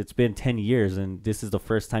about this. It's been 10 years, and this is the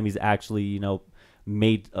first time he's actually,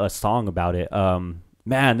 made a song about it.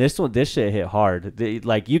 Man, this shit hit hard.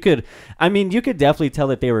 You could definitely tell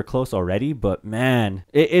that they were close already, but man,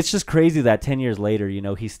 it's just crazy that 10 years later,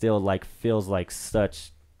 he still like feels like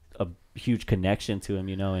such a huge connection to him,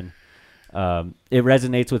 and it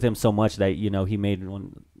resonates with him so much that, he made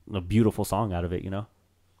a beautiful song out of it,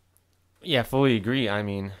 Yeah, fully agree. I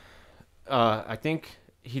mean, I think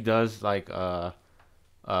he does but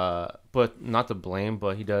not to blame,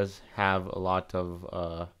 but he does have a lot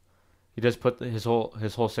of he does put his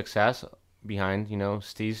whole success behind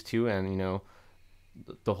Steez too, and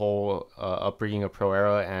the whole upbringing of Pro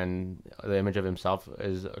Era and the image of himself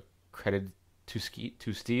is credited to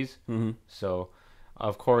Steez. Mm-hmm. So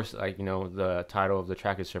of course, the title of the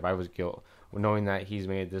track is Survivor's Guilt. Knowing that he's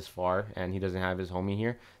made it this far and he doesn't have his homie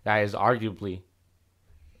here, that is arguably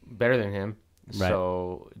better than him. Right.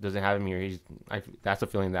 So doesn't have him here. That's a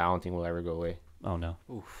feeling that I don't think will ever go away. Oh no.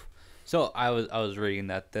 Oof. So I was reading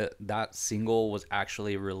that that single was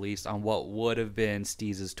actually released on what would have been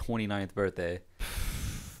Steez's 29th birthday.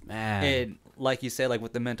 Man. And like you said, like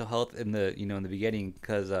with the mental health in the in the beginning,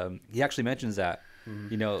 because he actually mentions that.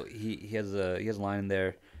 Mm-hmm. He has a line in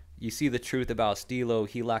there. You see the truth about Stilo.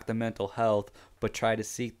 He lacked the mental health, but try to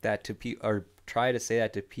say that to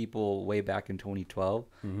people way back in 2012.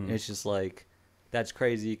 Mm-hmm. And it's just like, that's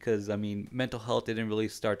crazy because I mean, mental health didn't really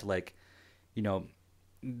start to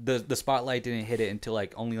the spotlight didn't hit it until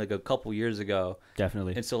only a couple years ago.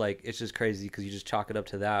 Definitely. And so it's just crazy because you just chalk it up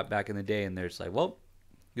to that back in the day, and there's well,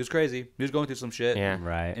 he was crazy. He was going through some shit. Yeah,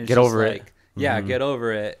 right. And get over it. Yeah, Mm-hmm. get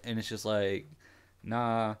over it. And it's just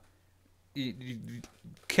nah. You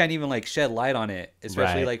can't even shed light on it,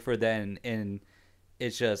 especially Right. for then. And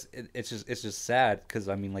it's just sad because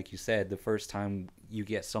I mean, like you said, the first time you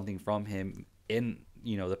get something from him in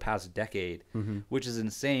the past decade, Mm-hmm. which is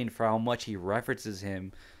insane for how much he references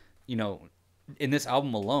him. In this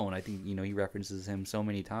album alone, I think he references him so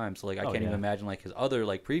many times. So I can't even imagine his other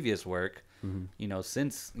previous work, Mm-hmm.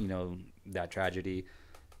 since that tragedy.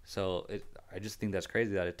 So I just think that's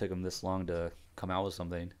crazy that it took him this long to come out with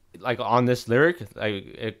something. On this lyric,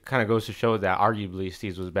 it kind of goes to show that arguably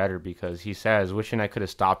Steez was better because he says, "Wishing I could have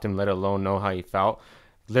stopped him, let alone know how he felt."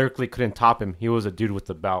 Lyrically, couldn't top him. He was a dude with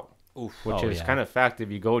the belt, Oof. which is kind of fact.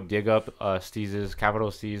 If you go dig up Steez's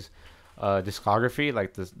capital C's discography,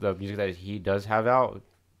 the music that he does have out,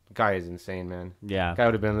 guy is insane, man. Yeah. Guy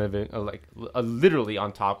would have been living literally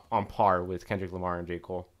on par with Kendrick Lamar and J.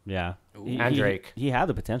 Cole. Yeah. And Drake. He had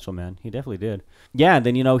the potential, man. He definitely did. Yeah, and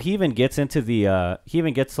then he even gets into the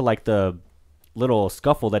the little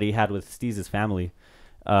scuffle that he had with Steez's family.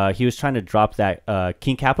 He was trying to drop that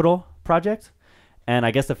King Capital project, and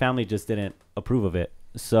I guess the family just didn't approve of it.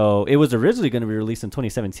 So it was originally going to be released in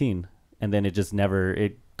 2017, and then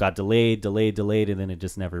it got delayed, and then it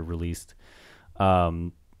just never released.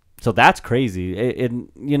 So that's crazy.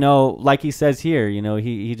 Like he says here,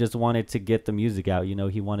 he just wanted to get the music out.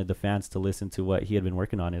 He wanted the fans to listen to what he had been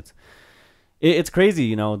working on. It's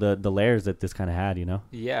crazy, the layers that this kind of had,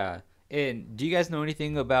 Yeah. And do you guys know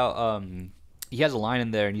anything about he has a line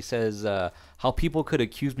in there and he says how people could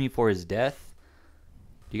accuse me for his death?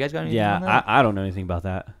 Do you guys got anything on that? Yeah, I don't know anything about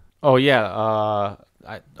that. Oh yeah,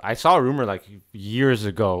 I saw a rumor years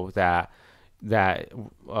ago that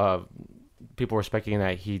people were speculating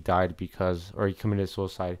that he died or he committed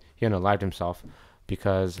suicide. He unalived himself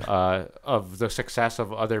because of the success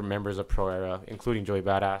of other members of Pro Era, including Joey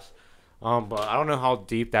Badass. But I don't know how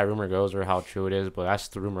deep that rumor goes or how true it is, but that's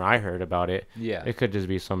the rumor I heard about it. Yeah. It could just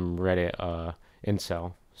be some Reddit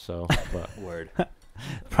incel. So, but Word.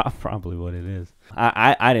 Probably what it is.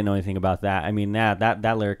 I didn't know anything about that. I mean,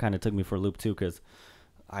 that lyric kind of took me for a loop too, because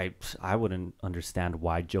I wouldn't understand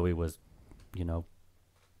why Joey was,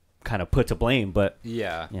 kind of put to blame, but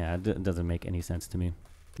Yeah. it doesn't make any sense to me.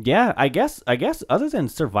 Yeah, I guess other than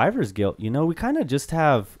Survivor's Guilt, we kind of just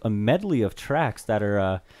have a medley of tracks that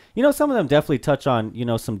are, some of them definitely touch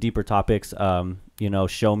on, some deeper topics.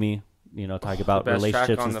 Show Me, talk about best track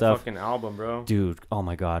relationships on and the stuff. fucking album, bro. Dude, oh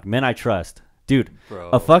my God, Men I Trust, dude,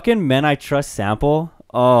 Bro. a fucking Men I Trust sample.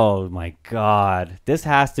 Oh my God, this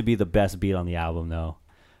has to be the best beat on the album, though.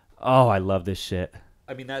 Oh, I love this shit.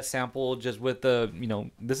 I mean, that sample just with the,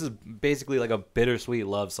 this is basically like a bittersweet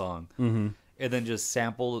love song. Mm-hmm. And then just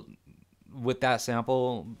sample with that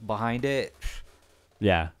sample behind it.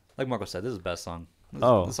 Yeah, Like Marco said, this is the best song.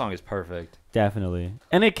 This song is perfect. definitely.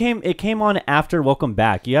 And it came on after Welcome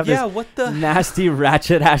Back. You have Yeah, this what the nasty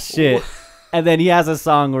ratchet ass shit. And then he has a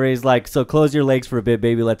song where he's like, "So close your legs for a bit,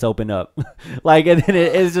 baby. Let's open up." Like, and then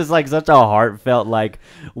it's just like such a heartfelt, like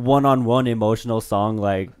one-on-one emotional song.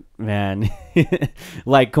 Like, man,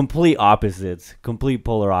 like complete opposites, complete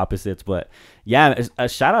polar opposites. But yeah, a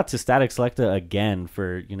shout out to Static Selecta again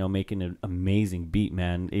for making an amazing beat,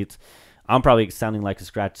 man. I'm probably sounding like a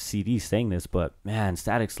scratch CD saying this, but man,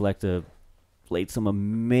 Static Selecta laid some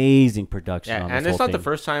amazing production on this and whole it's not thing. the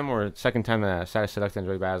first time or second time that Static Selecta and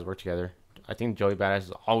Joey Badass worked together. I think Joey Badass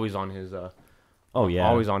is always on his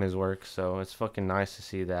always on his work, so it's fucking nice to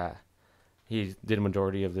see that he did a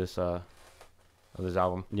majority of this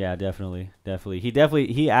album. Yeah, definitely.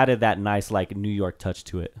 He added that nice like New York touch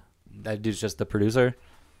to it. That dude's just the producer.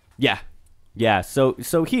 Yeah. So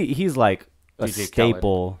he's like a DJ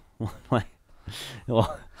staple. Like,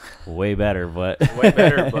 well, way better, but Way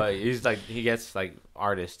better, but he gets like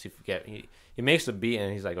artists to forget. He makes a beat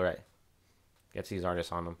and he's like, all right, gets these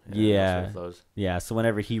artists on him. Yeah. Those. Yeah. So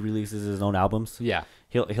whenever he releases his own albums, Yeah.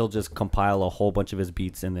 he'll just compile a whole bunch of his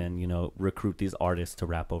beats and then recruit these artists to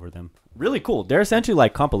rap over them. Really cool. They're essentially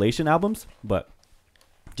like compilation albums, but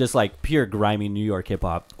just like pure grimy New York hip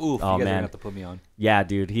hop. Ooh, Oh you guys are gonna man, have to put me on. yeah,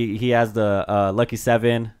 dude. He has the Lucky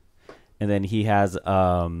 7, and then he has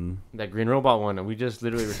That Green Robot one, we just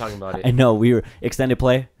literally were talking about it. I know we were extended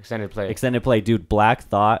play, Extended play. dude. Black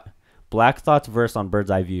Thought's verse on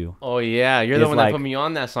Bird's Eye View. Oh yeah, you're the It's one like, that put me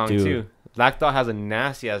on that song dude. too. Black Thought has a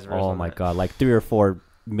nasty ass verse. Oh on my that. god, like 3 or 4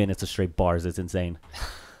 minutes of straight bars. It's insane.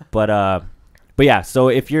 But yeah, so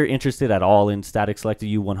if you're interested at all in Static Selecta,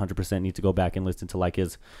 you 100% need to go back and listen to like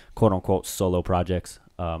his quote unquote solo projects.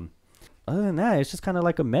 Other than that, it's just kind of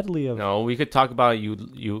like a medley of No, we could talk about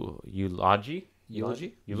Eulogy?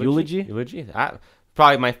 Eulogy.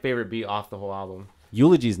 Probably my favorite beat off the whole album.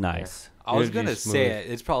 Eulogy's nice. I was Eulogy's gonna smooth. say it.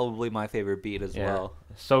 It's probably my favorite beat as well.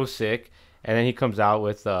 So sick. And then he comes out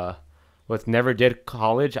with Never Did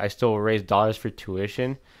College. I still raise dollars for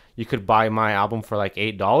tuition. You could buy my album for like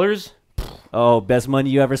 $8. Oh, best money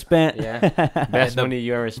you ever spent. Yeah, best money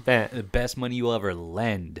you ever spent. The best money you will ever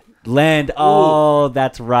lend. Lend. Oh,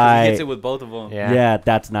 that's He right. hits it with both of them. Yeah,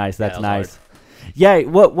 that's nice. That's that was nice. Yeah,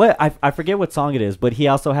 what I forget what song it is, but he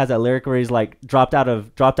also has that lyric where he's like dropped out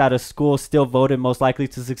of school, still voted most likely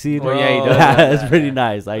to succeed. Oh, yeah, he does Yeah, that. it's pretty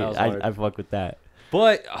nice. That was I hard. fuck with that.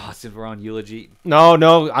 But since we're on Eulogy, No,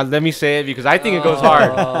 let me say it because I think it goes hard.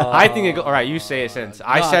 I think it goes. All right, you say it since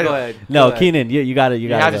I said go it. ahead. No, Go ahead. Keenan, you got it. You You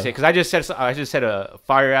got have it. to say because I just said a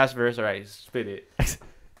fire ass verse. All right, spit it.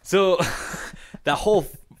 So that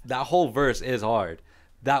whole verse is hard.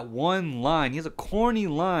 That one line, he has a corny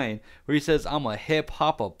line where he says, "I'm a hip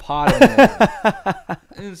hop-opotamus."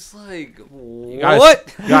 And it's like,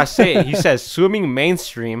 what? You gotta say it. He says swimming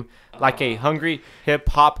mainstream like a hungry hip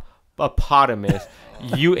hop hippopotamus.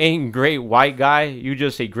 You ain't great white guy. You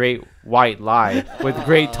just a great white lie with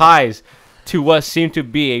great ties to what seemed to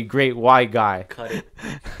be a great white guy. Cut it.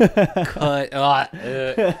 Cut.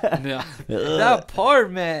 No. That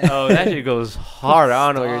part, man. Oh, that shit goes hard. I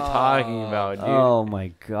don't know what you're talking about, dude. Oh my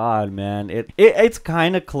god, man! It's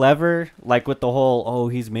kind of clever, like with the whole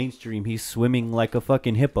he's mainstream, he's swimming like a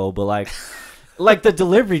fucking hippo, but like the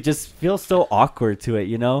delivery just feels so awkward to it,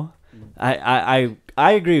 I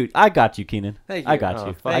agree. I got you, Keenan. Thank you. I got Oh,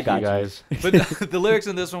 you. fuck I got you guys. But the lyrics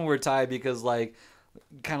in this one were tied because like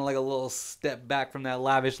kind of like a little step back from that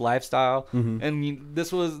lavish lifestyle. Mhm. And this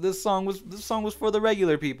song was for the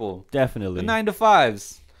regular people, Definitely. the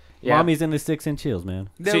 9-to-5s. Yeah. Mommy's in the 6-inch heels, man.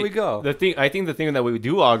 There See, we go. I think the thing that we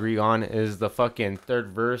do all agree on is the fucking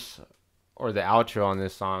third verse or the outro on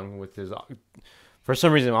this song with his. For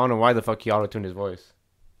some reason, I don't know why the fuck he auto-tuned his voice.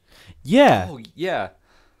 Yeah. Oh yeah.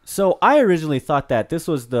 So I originally thought that this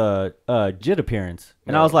was the JIT appearance,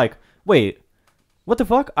 and I Yeah. was like, wait, what the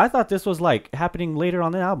fuck? I thought this was like happening later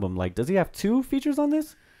on the album. Like, does he have 2 features on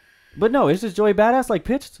this? But no, it's just Joey Badass like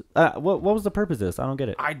pitched. What was the purpose of this? I don't get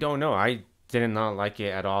it. I don't know. I did not like it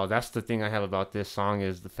at all. That's the thing I have about this song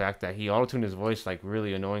is the fact that he auto-tuned his voice like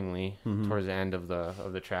really annoyingly towards the end of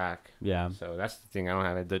the track. Yeah. So that's the thing I don't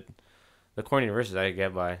have. The corny verses I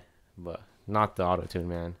get by, but not the auto-tune,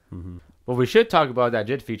 man. Mm-hmm. But we should talk about that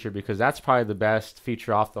JIT feature because that's probably the best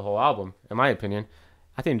feature off the whole album, in my opinion.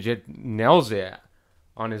 I think JIT nails it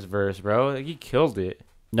on his verse, bro. Like, he killed it.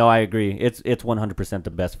 No, I agree. It's 100%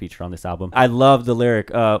 the best feature on this album. I love the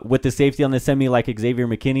lyric, with the safety on the semi like Xavier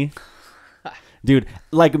McKinney. Dude,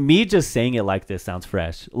 like me just saying it like this sounds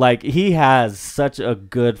fresh. Like he has such a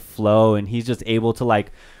good flow and he's just able to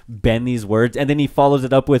like bend these words and then he follows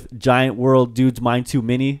it up with giant world dude's mind too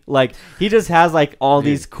many. Like he just has like all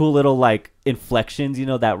these cool little like inflections,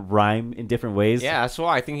 that rhyme in different ways. Yeah, that's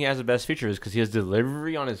why I think he has the best features because he has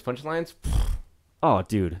delivery on his punchlines. Oh,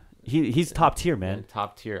 dude. He's top tier, Man, man.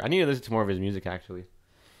 top tier. I need to listen to more of his music actually.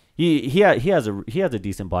 He has a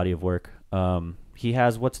decent body of work. He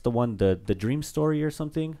has what's the one the Dream Story or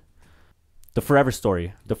something. The Forever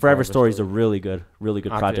Story. The Forever Story is a really good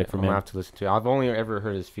project from I'm him. gonna have to listen to it. I've only ever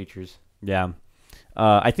heard his features. Yeah.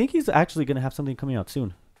 I think he's actually gonna have something coming out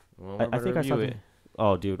soon. Well, I think I saw it.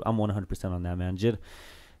 Oh, dude, I'm 100% on that, man.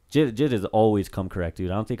 Jid has always come correct,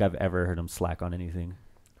 dude. I don't think I've ever heard him slack on anything.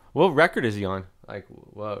 What record is he on? Like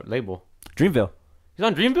what label? Dreamville. He's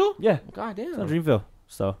on Dreamville? Yeah, God damn. he's on Dreamville.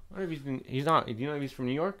 So I wonder if he's not. Do you know if he's from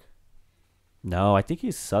New York? no, I think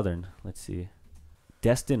he's Southern. Let's see.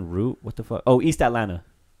 Destined Route. What the fuck? Oh, East Atlanta.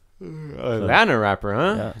 Atlanta rapper,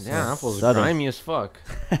 huh? Yeah, Yeah, that fool's Southern. grimy as fuck.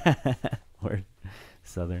 Word.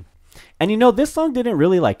 Southern. And you know, this song didn't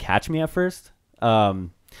really like catch me at first.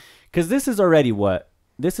 Cause this is already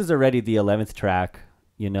the 11th track.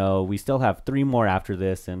 You know, we still have 3 more after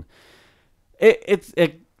this, and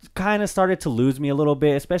it kind of started to lose me a little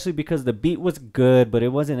bit, especially because the beat was good, but it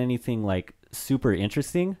wasn't anything like super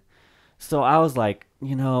interesting. So I was like,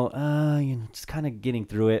 just kind of getting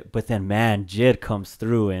through it. But then, man, Jid comes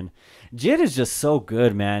through, and Jid is just so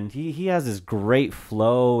good, man. He has this great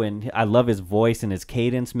flow, and I love his voice and his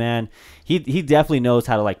cadence, man. He definitely knows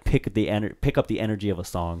how to like pick up the energy of a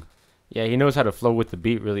song. Yeah, he knows how to flow with the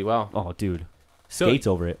beat really well. Oh, dude, skates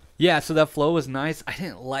over it. Yeah, so that flow was nice. I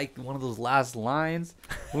didn't like one of those last lines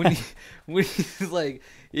when he's like,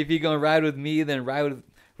 "If you're gonna ride with me, then ride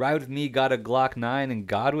with me. Got a Glock 9 and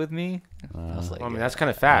God with me." I was like, I mean, that's kind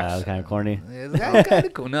of That was fast. kind of corny. it's kind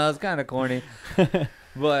of cool. No, it's kind of corny.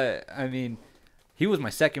 But I mean, he was my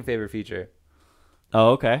second favorite feature. Oh,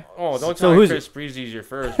 okay. Oh, don't So tell me who's- Chris Breezy's your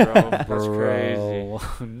first, bro. That's crazy. Bro.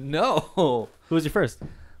 No, Who was your first?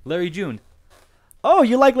 Larry June. Oh,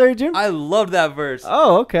 you like Larry June? I loved that verse.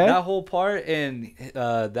 Oh, okay. That whole part, and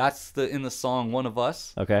that's in the song "One of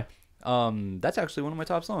Us." Okay. That's actually one of my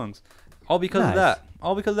top songs. All because Nice. of that.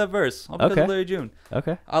 All because of that verse. All because Okay. of Larry June.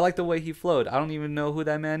 Okay. I like the way he flowed. I don't even know who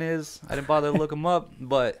that man is. I didn't bother to look him up,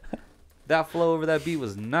 but that flow over that beat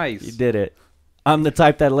was nice. You did it. I'm the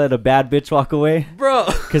type that let a bad bitch walk away Bro.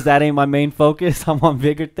 because that ain't my main focus. I'm on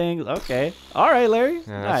bigger things. Okay. All right, Larry.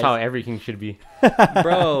 Yeah, Nice. that's how everything should be.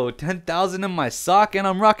 Bro, 10,000 in my sock and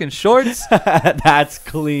I'm rocking shorts. That's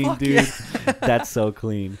clean, Fuck dude. That's so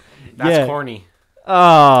clean. That's Yeah. corny.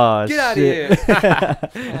 Oh, Get out of shit. here.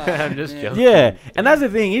 I'm just joking. Yeah, and that's the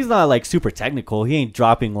thing. He's not like super technical. He ain't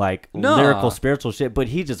dropping like Nah. lyrical, spiritual shit. But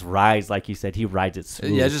he just rides, like you said, he rides it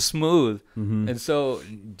smooth. Yeah, just smooth. Mhm. And so,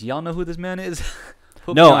 do y'all know who this man is?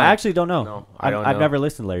 Hook No, me on. I actually don't know. No, I don't I've know. never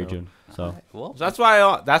listened to Larry No. June. So Well, So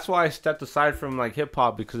that's why I stepped aside from like hip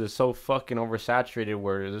hop because it's so fucking oversaturated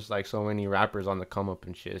where there's like so many rappers on the come up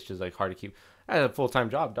and shit. It's just like hard to keep. I had a full time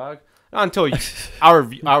job, dog. Not until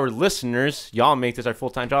our listeners, y'all make this our full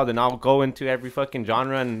time job, then I'll go into every fucking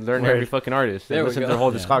genre and learn Word. every fucking artist and There we listen to go. their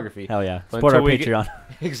whole Yeah. discography. hell yeah, But support our until we get- Patreon.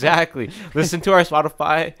 Exactly. Listen to our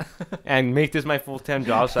Spotify and make this my full time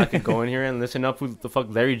job so I can go in here and listen up who the fuck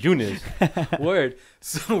Larry June is. word.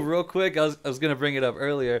 So, real quick, I was going to bring it up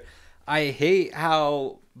earlier. I hate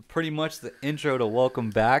how pretty much the intro to Welcome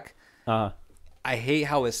Back, I hate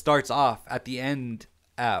how it starts off at the end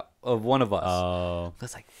of One of Us. Oh,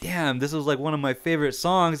 It's like, damn, this was like one of my favorite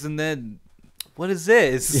songs, and then what is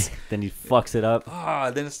this? then he fucks it up.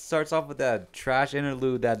 Then it starts off with that trash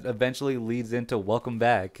interlude that eventually leads into Welcome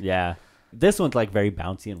Back. Yeah, this one's like very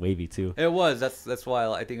bouncy and wavy too. It was. That's why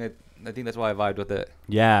I think that's why I vibed with it.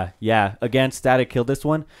 Yeah. Again, Static killed this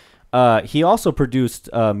one. He also produced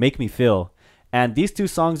 "Make Me Feel," and these two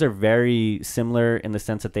songs are very similar in the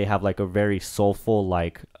sense that they have like a very soulful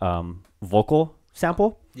like vocal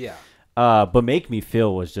sample. Yeah. But "Make Me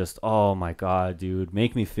Feel" was just, oh my god, dude.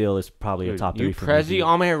 "Make Me Feel" is probably a top 3 You for me. Prezi dude.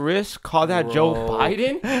 on my wrist? Call that Joe Bro.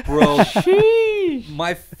 Biden? Bro, Sheesh.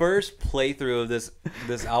 my first playthrough of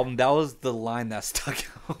this album, that was the line that stuck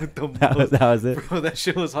out the That most. was it. Bro, that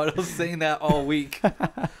shit was hard. I was saying that all week.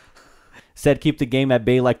 Said keep the game at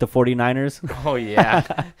bay like the 49ers. Oh,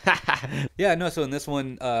 yeah. Yeah, no, so in this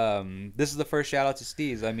one, this is the first shout out to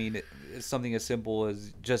Steez. I mean, it's something as simple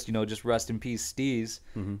as just rest in peace, Steez.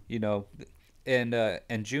 Mhm. You know,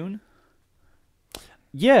 and June.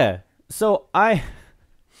 Yeah. So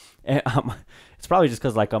it's probably just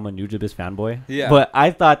because like I'm a Nujabes fanboy. Yeah. But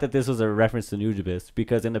I thought that this was a reference to Nujabes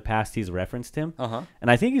because in the past he's referenced him, Uh-huh. and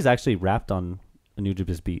I think he's actually rapped on a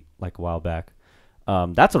Nujabes beat like a while back.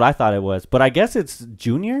 That's what I thought it was, but I guess it's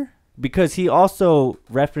Junior because he also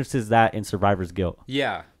references that in Survivor's Guilt,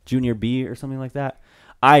 Yeah. Junior B or something like that.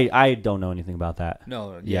 I don't know anything about that.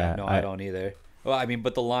 No, Yeah, I I- don't either. Well, I mean,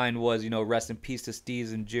 but the line was, rest in peace to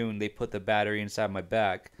Steez in June. They put the battery inside my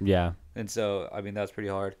back. Yeah. And so, I mean, that's pretty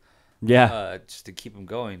hard. Yeah. Just to keep him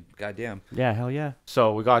going. Goddamn. Yeah, hell yeah.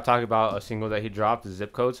 So we gotta talk about a single that he dropped, the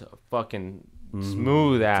Zip Codes. Fucking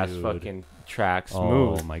smooth ass dude. fucking track.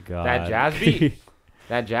 Smooth. Oh my god. That jazz beat.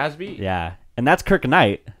 That jazz beat. Yeah. And that's Kirk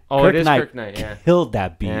Knight. Oh, it is Kirk Knight. Yeah. Killed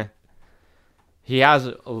that beat. Yeah. He has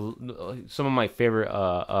some of my favorite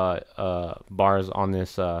bars on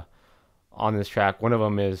this track. One of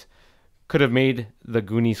them is, could have made the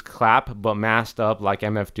Goonies clap, but masked up like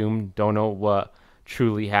MF Doom. Don't know what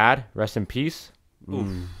truly had. Rest in peace.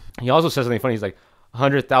 He also says something funny. He's like,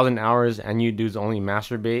 100,000 hours and you dudes only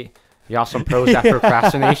masturbate. Y'all some pros at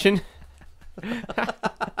procrastination.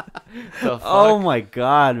 Oh my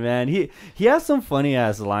god, man. He has some funny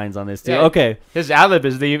ass lines on this too. Yeah. Okay. His ad-lib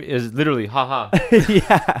is literally haha.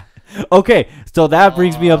 Yeah. Okay. So that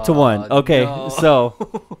brings me up to one. Okay. No.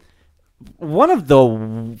 So one of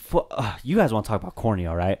the you guys want to talk about corny,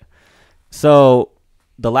 all right? So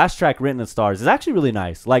the last track, Written in Stars, is actually really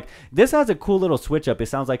nice. Like, this has a cool little switch up. It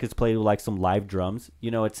sounds like it's played with like some live drums.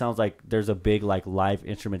 You know, it sounds like there's a big like live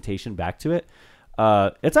instrumentation back to it.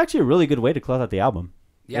 It's actually a really good way to close out the album.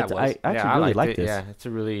 Yeah, it was. I actually really like this. Yeah, it's a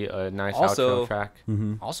really nice Also- outro track.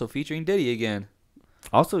 Also featuring Diddy again.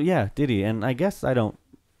 Also, yeah, Diddy, and I guess I don't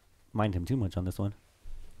mind him too much on this one.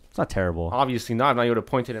 It's not terrible. Obviously not. Now you would have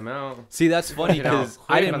pointed him out. See, that's funny Pointed out because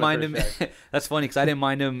quick I didn't on the mind him. first That's funny because I didn't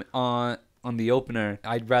mind him on the opener.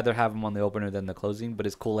 I'd rather have him on the opener than the closing, but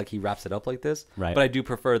it's cool like he wraps it up like this. Right. But I do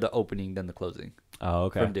prefer the opening than the closing Oh,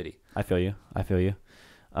 okay. from Diddy. I feel you.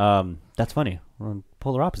 That's funny. We're on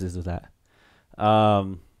polar opposites with that.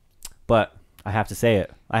 But I have to say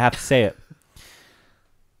it.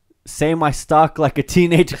 Say my stock like a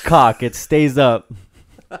teenage cock. It stays up.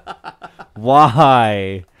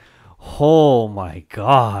 Why? Oh my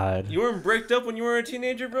god. You weren't breaked up when you were a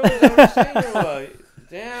teenager, bro? Is that what you're saying? Or what?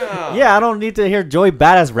 Damn. Yeah, I don't need to hear Joey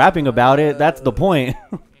Badass rapping about it. That's the point.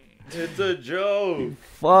 It's a joke.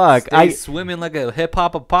 Fuck. Stay swimming like a hip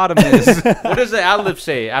hopopotamus. What does the ad-lib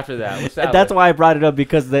say after that? What's the ad-lib? That's why I brought it up,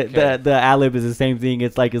 because the ad-lib is the same thing.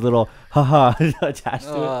 It's like his little haha attached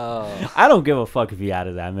to it. Oh. I don't give a fuck if he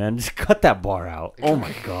added that, man. Just cut that bar out. Oh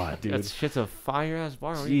my god, dude. That shit's a fire-ass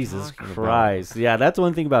bar. What are you Jesus talking about? Christ. Yeah, that's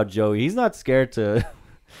one thing about Joey. He's not scared to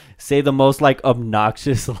say the most like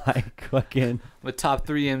obnoxious like fucking With top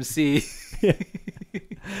 3 MC.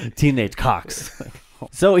 teenage cocks.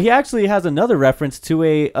 So he actually has another reference to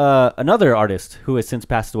another artist who has since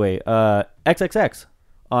passed away, XXX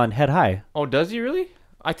on Head High. Oh, does he really?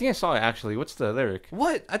 I think I saw it actually. What's the lyric?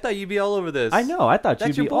 What? I thought you'd be all over this. I know. I thought That's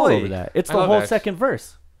you'd your be all boy. over that. It's I the love whole X. second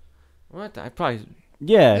verse. What? I probably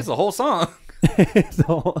Yeah. It's a whole song.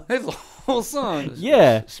 So, It's a whole song.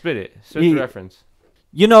 yeah. spit it. Spit the reference.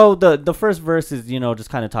 You know, the first verse is, you know, just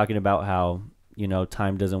kind of talking about how, you know,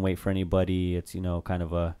 time doesn't wait for anybody. It's, you know, kind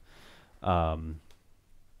of a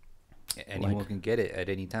Anyone Like- can get it at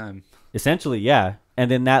any time. essentially, yeah.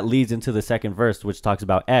 And then that leads into the second verse, which talks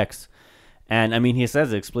about X. And I mean, he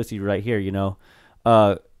says it explicitly right here, you know.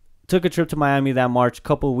 Took a trip to Miami that March,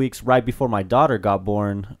 couple weeks right before my daughter got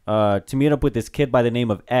born, to meet up with this kid by the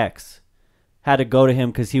name of X. Had to go to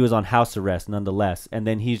him because he was on house arrest nonetheless. And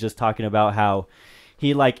then he's just talking about how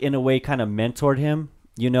he, like, in a way kind of mentored him,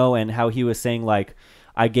 you know, and how he was saying, like,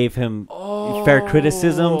 I gave him fair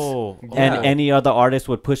criticisms, and Yeah. any other artist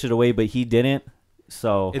would push it away, but he didn't.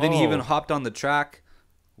 So, And then he even hopped on the track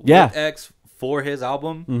Yeah. with X for his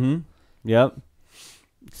album. mm-hmm. Yep.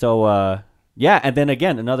 So, yeah, and then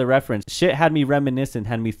again, another reference. Shit had me reminiscing,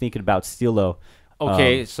 had me thinking about Steelo.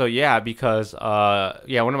 Okay, so yeah, because one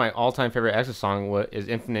of my all-time favorite Exodus song is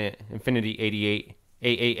Infinity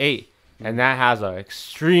 888, and that has an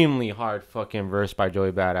extremely hard fucking verse by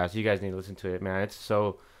Joey Badass. You guys need to listen to it, man. It's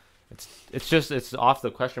off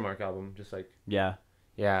the Question Mark album, just like Yeah.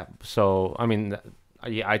 yeah. So I mean,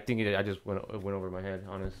 yeah, I think I just went over my head,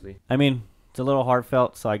 honestly. I mean, it's a little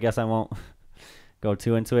heartfelt, so I guess I won't go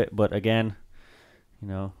too into it. But again, you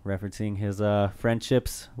know, referencing his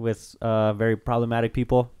friendships with very problematic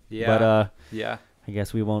people. Yeah. But Yeah. I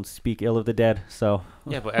guess we won't speak ill of the dead. So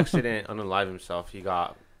Yeah, but X didn't unalive himself. He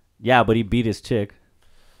got yeah, but he beat his chick,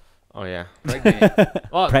 oh yeah, Pregnant.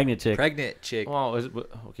 well, pregnant chick. Pregnant chick. well,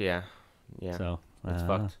 okay, yeah. So It's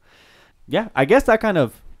fucked. Yeah, I guess that kind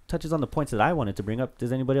of touches on the points that I wanted to bring up.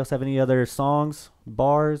 Does anybody else have any other songs,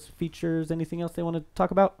 bars, features, anything else they want to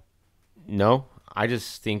talk about? No, I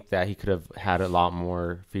just think that he could have had a lot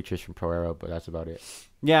more features from Pro Era, but that's about it.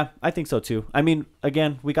 Yeah, I think so too. I mean,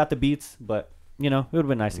 again, we got the beats, but you know, it would have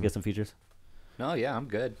been nice to get some features. No, yeah, I'm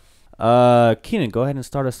good. Keenan, go ahead and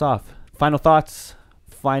start us off. Final thoughts,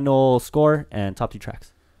 final score, and top 2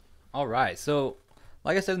 tracks. All right. So,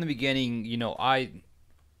 like I said in the beginning, you know, I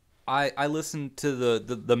I listened to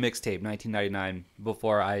the mixtape 1999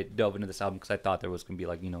 before I dove into this album because I thought there was gonna be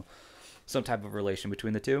like some type of relation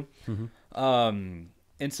between the two. And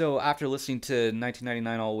so after listening to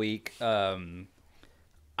 1999 all week,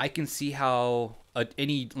 I can see how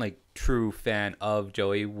any like true fan of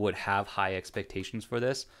Joey would have high expectations for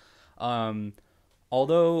this.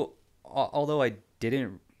 Although I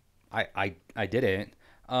didn't, I didn't.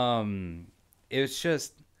 It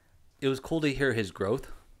was cool to hear his growth.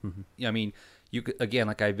 I mean, you could, again,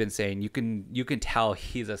 like I've been saying, you can tell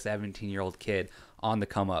he's a 17-year-old kid on the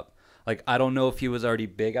come up. Like, I don't know if he was already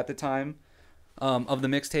big at the time of the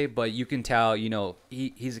mixtape, but you can tell,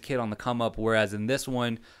 he's a kid on the come up. Whereas in this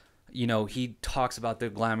one, he talks about the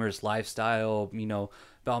glamorous lifestyle,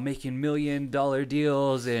 about making $1 million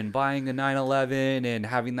deals and buying a 911 and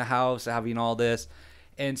having the house, having all this.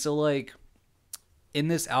 And so, like, in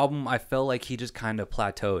this album, I felt like he just kind of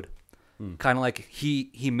plateaued. Kind of like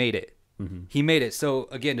he made it. He made it. So,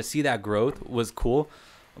 again, to see that growth was cool.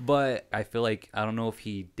 But I feel like, I don't know if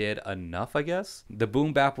he did enough, I guess. The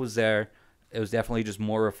boom bap was there. It was definitely just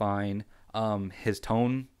more refined. His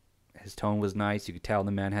tone was nice. You could tell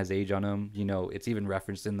the man has age on him. It's even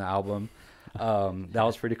referenced in the album. That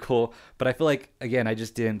was pretty cool. But I feel like, again, I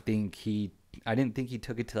didn't think he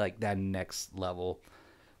took it to like that next level,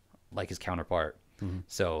 like his counterpart.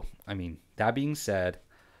 So, I mean, that being said,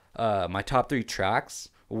 my top 3 tracks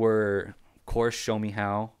were, of course, Show Me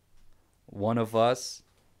How, One of Us,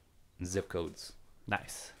 and Zip Codes.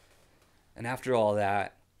 Nice. And after all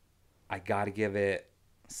that, I got to give it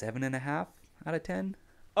 7.5 out of 10.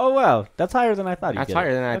 Oh, wow. That's higher than I thought. That's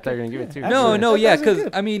higher than I thought you were going to give it to. No, yeah, because,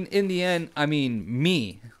 I mean, in the end,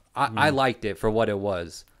 I liked it for what it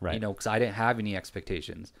was, right? Because I didn't have any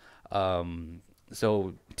expectations.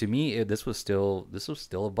 So to me, this was still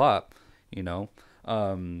a bop,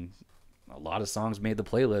 A lot of songs made the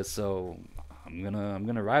playlist, so I'm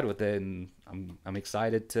gonna ride with it, and I'm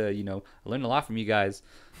excited to learn a lot from you guys.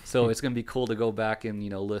 So it's gonna be cool to go back and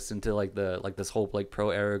listen to like this whole like pro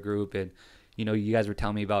era group, and you guys were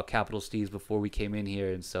telling me about Capital Steez before we came in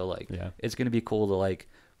here, and so it's gonna be cool to like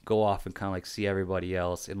go off and kind of like see everybody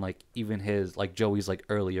else and like even his like Joey's like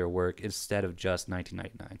earlier work instead of just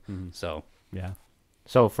 1999. So yeah.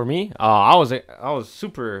 So for me, I was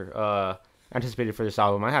super anticipated for this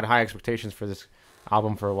album. I had high expectations for this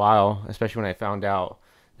album for a while, especially when I found out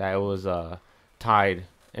that it was tied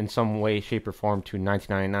in some way, shape, or form to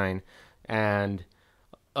 1999. And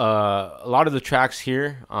a lot of the tracks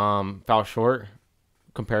here fell short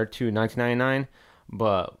compared to 1999,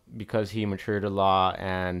 but because he matured a lot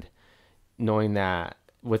and knowing that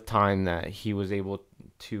with time that he was able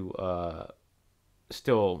to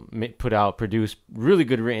still produce really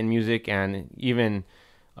good written music and even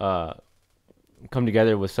come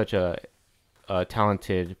together with such a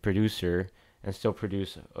talented producer and still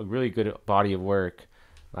produce a really good body of work.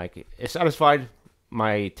 Like, it satisfied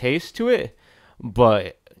my taste to it,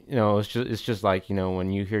 but it's just like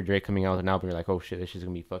when you hear Drake coming out with an album, you're like, oh shit, this shit's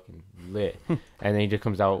gonna be fucking lit. And then he just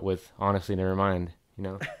comes out with Honestly Never Mind.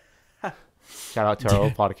 Shout out to our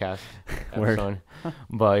old podcast episode.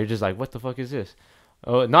 But you're just like, what the fuck is this?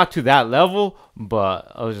 Oh, not to that level,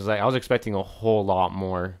 but I was expecting a whole lot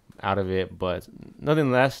more out of it, but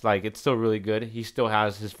nothing less. Like, it's still really good. He still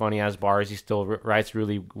has his funny ass bars. He still writes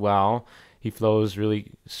really well. He flows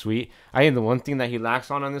really sweet. I think the one thing that he lacks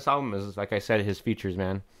on this album is, like I said, his features,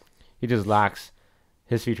 man. He just lacks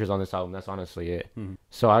his features on this album. That's honestly it.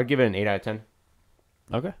 So I'd give it an 8 out of 10.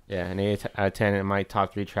 Okay. Yeah, an 8 out of 10. And my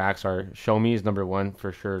top 3 tracks are Show Me is number 1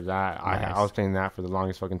 for sure. That nice. I was playing that for the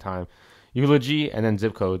longest fucking time. Eulogy, and then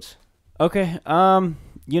Zip Codes. Okay. I'm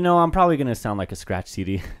probably gonna sound like a scratch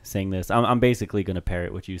CD saying this. I'm basically gonna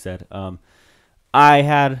parrot what you said. I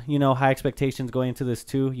had high expectations going into this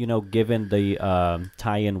too. Given the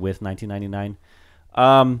tie-in with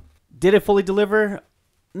 1999. Did it fully deliver?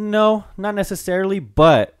 No, not necessarily.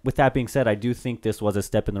 But with that being said, I do think this was a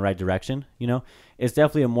step in the right direction. It's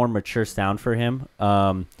definitely a more mature sound for him.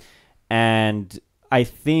 And I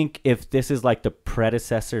think if this is like the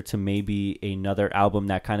predecessor to maybe another album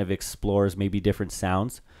that kind of explores maybe different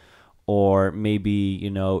sounds or maybe,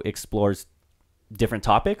 explores different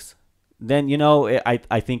topics, then,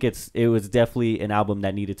 I think it was definitely an album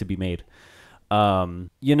that needed to be made. I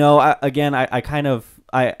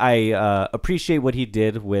appreciate what he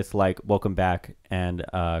did with like Welcome Back and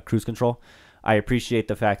Cruise Control. I appreciate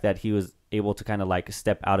the fact that he was able to kind of like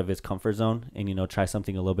step out of his comfort zone and try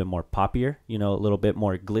something a little bit more poppier, a little bit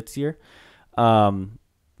more glitzier. But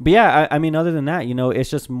yeah, I mean, other than that, it's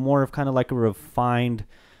just more of kind of like a refined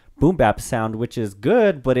boom bap sound, which is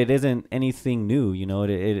good, but it isn't anything new. You know,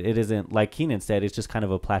 it isn't like Keenan said. It's just kind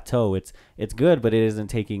of a plateau. It's good, but it isn't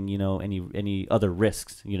taking, you know, any other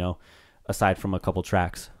risks, you know, aside from a couple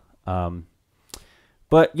tracks.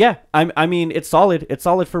 But yeah, I mean, it's solid. It's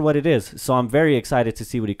solid for what it is. So I'm very excited to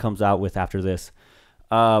see what he comes out with after this.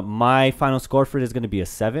 My final score for it is going to be a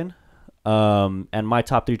 7. And my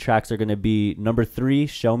top 3 tracks are going to be number 3,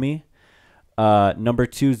 Show Me, number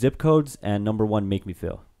 2, Zip Codes, and number 1, Make Me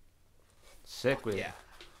Feel. Sick with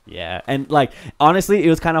Yeah, and like honestly, it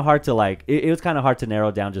was kind of hard to like. It was kind of hard to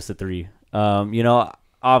narrow down just to 3. You know,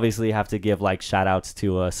 obviously, you have to give like shout outs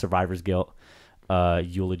to Survivor's Guilt,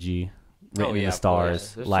 Eulogy, Written in the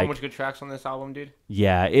Stars. There's like, so much good tracks on this album, dude.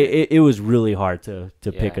 Yeah, it was really hard to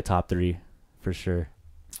pick a top 3 for sure.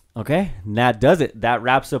 Okay, and that does it. That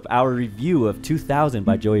wraps up our review of 2000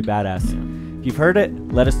 by Joey Badass. If you've heard it,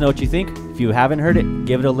 let us know what you think. If you haven't heard it,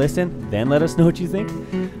 give it a listen, then let us know what you think.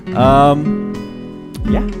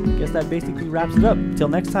 Yeah, I guess that basically wraps it up. Till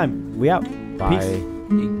next time, we out. Bye.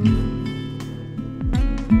 Peace.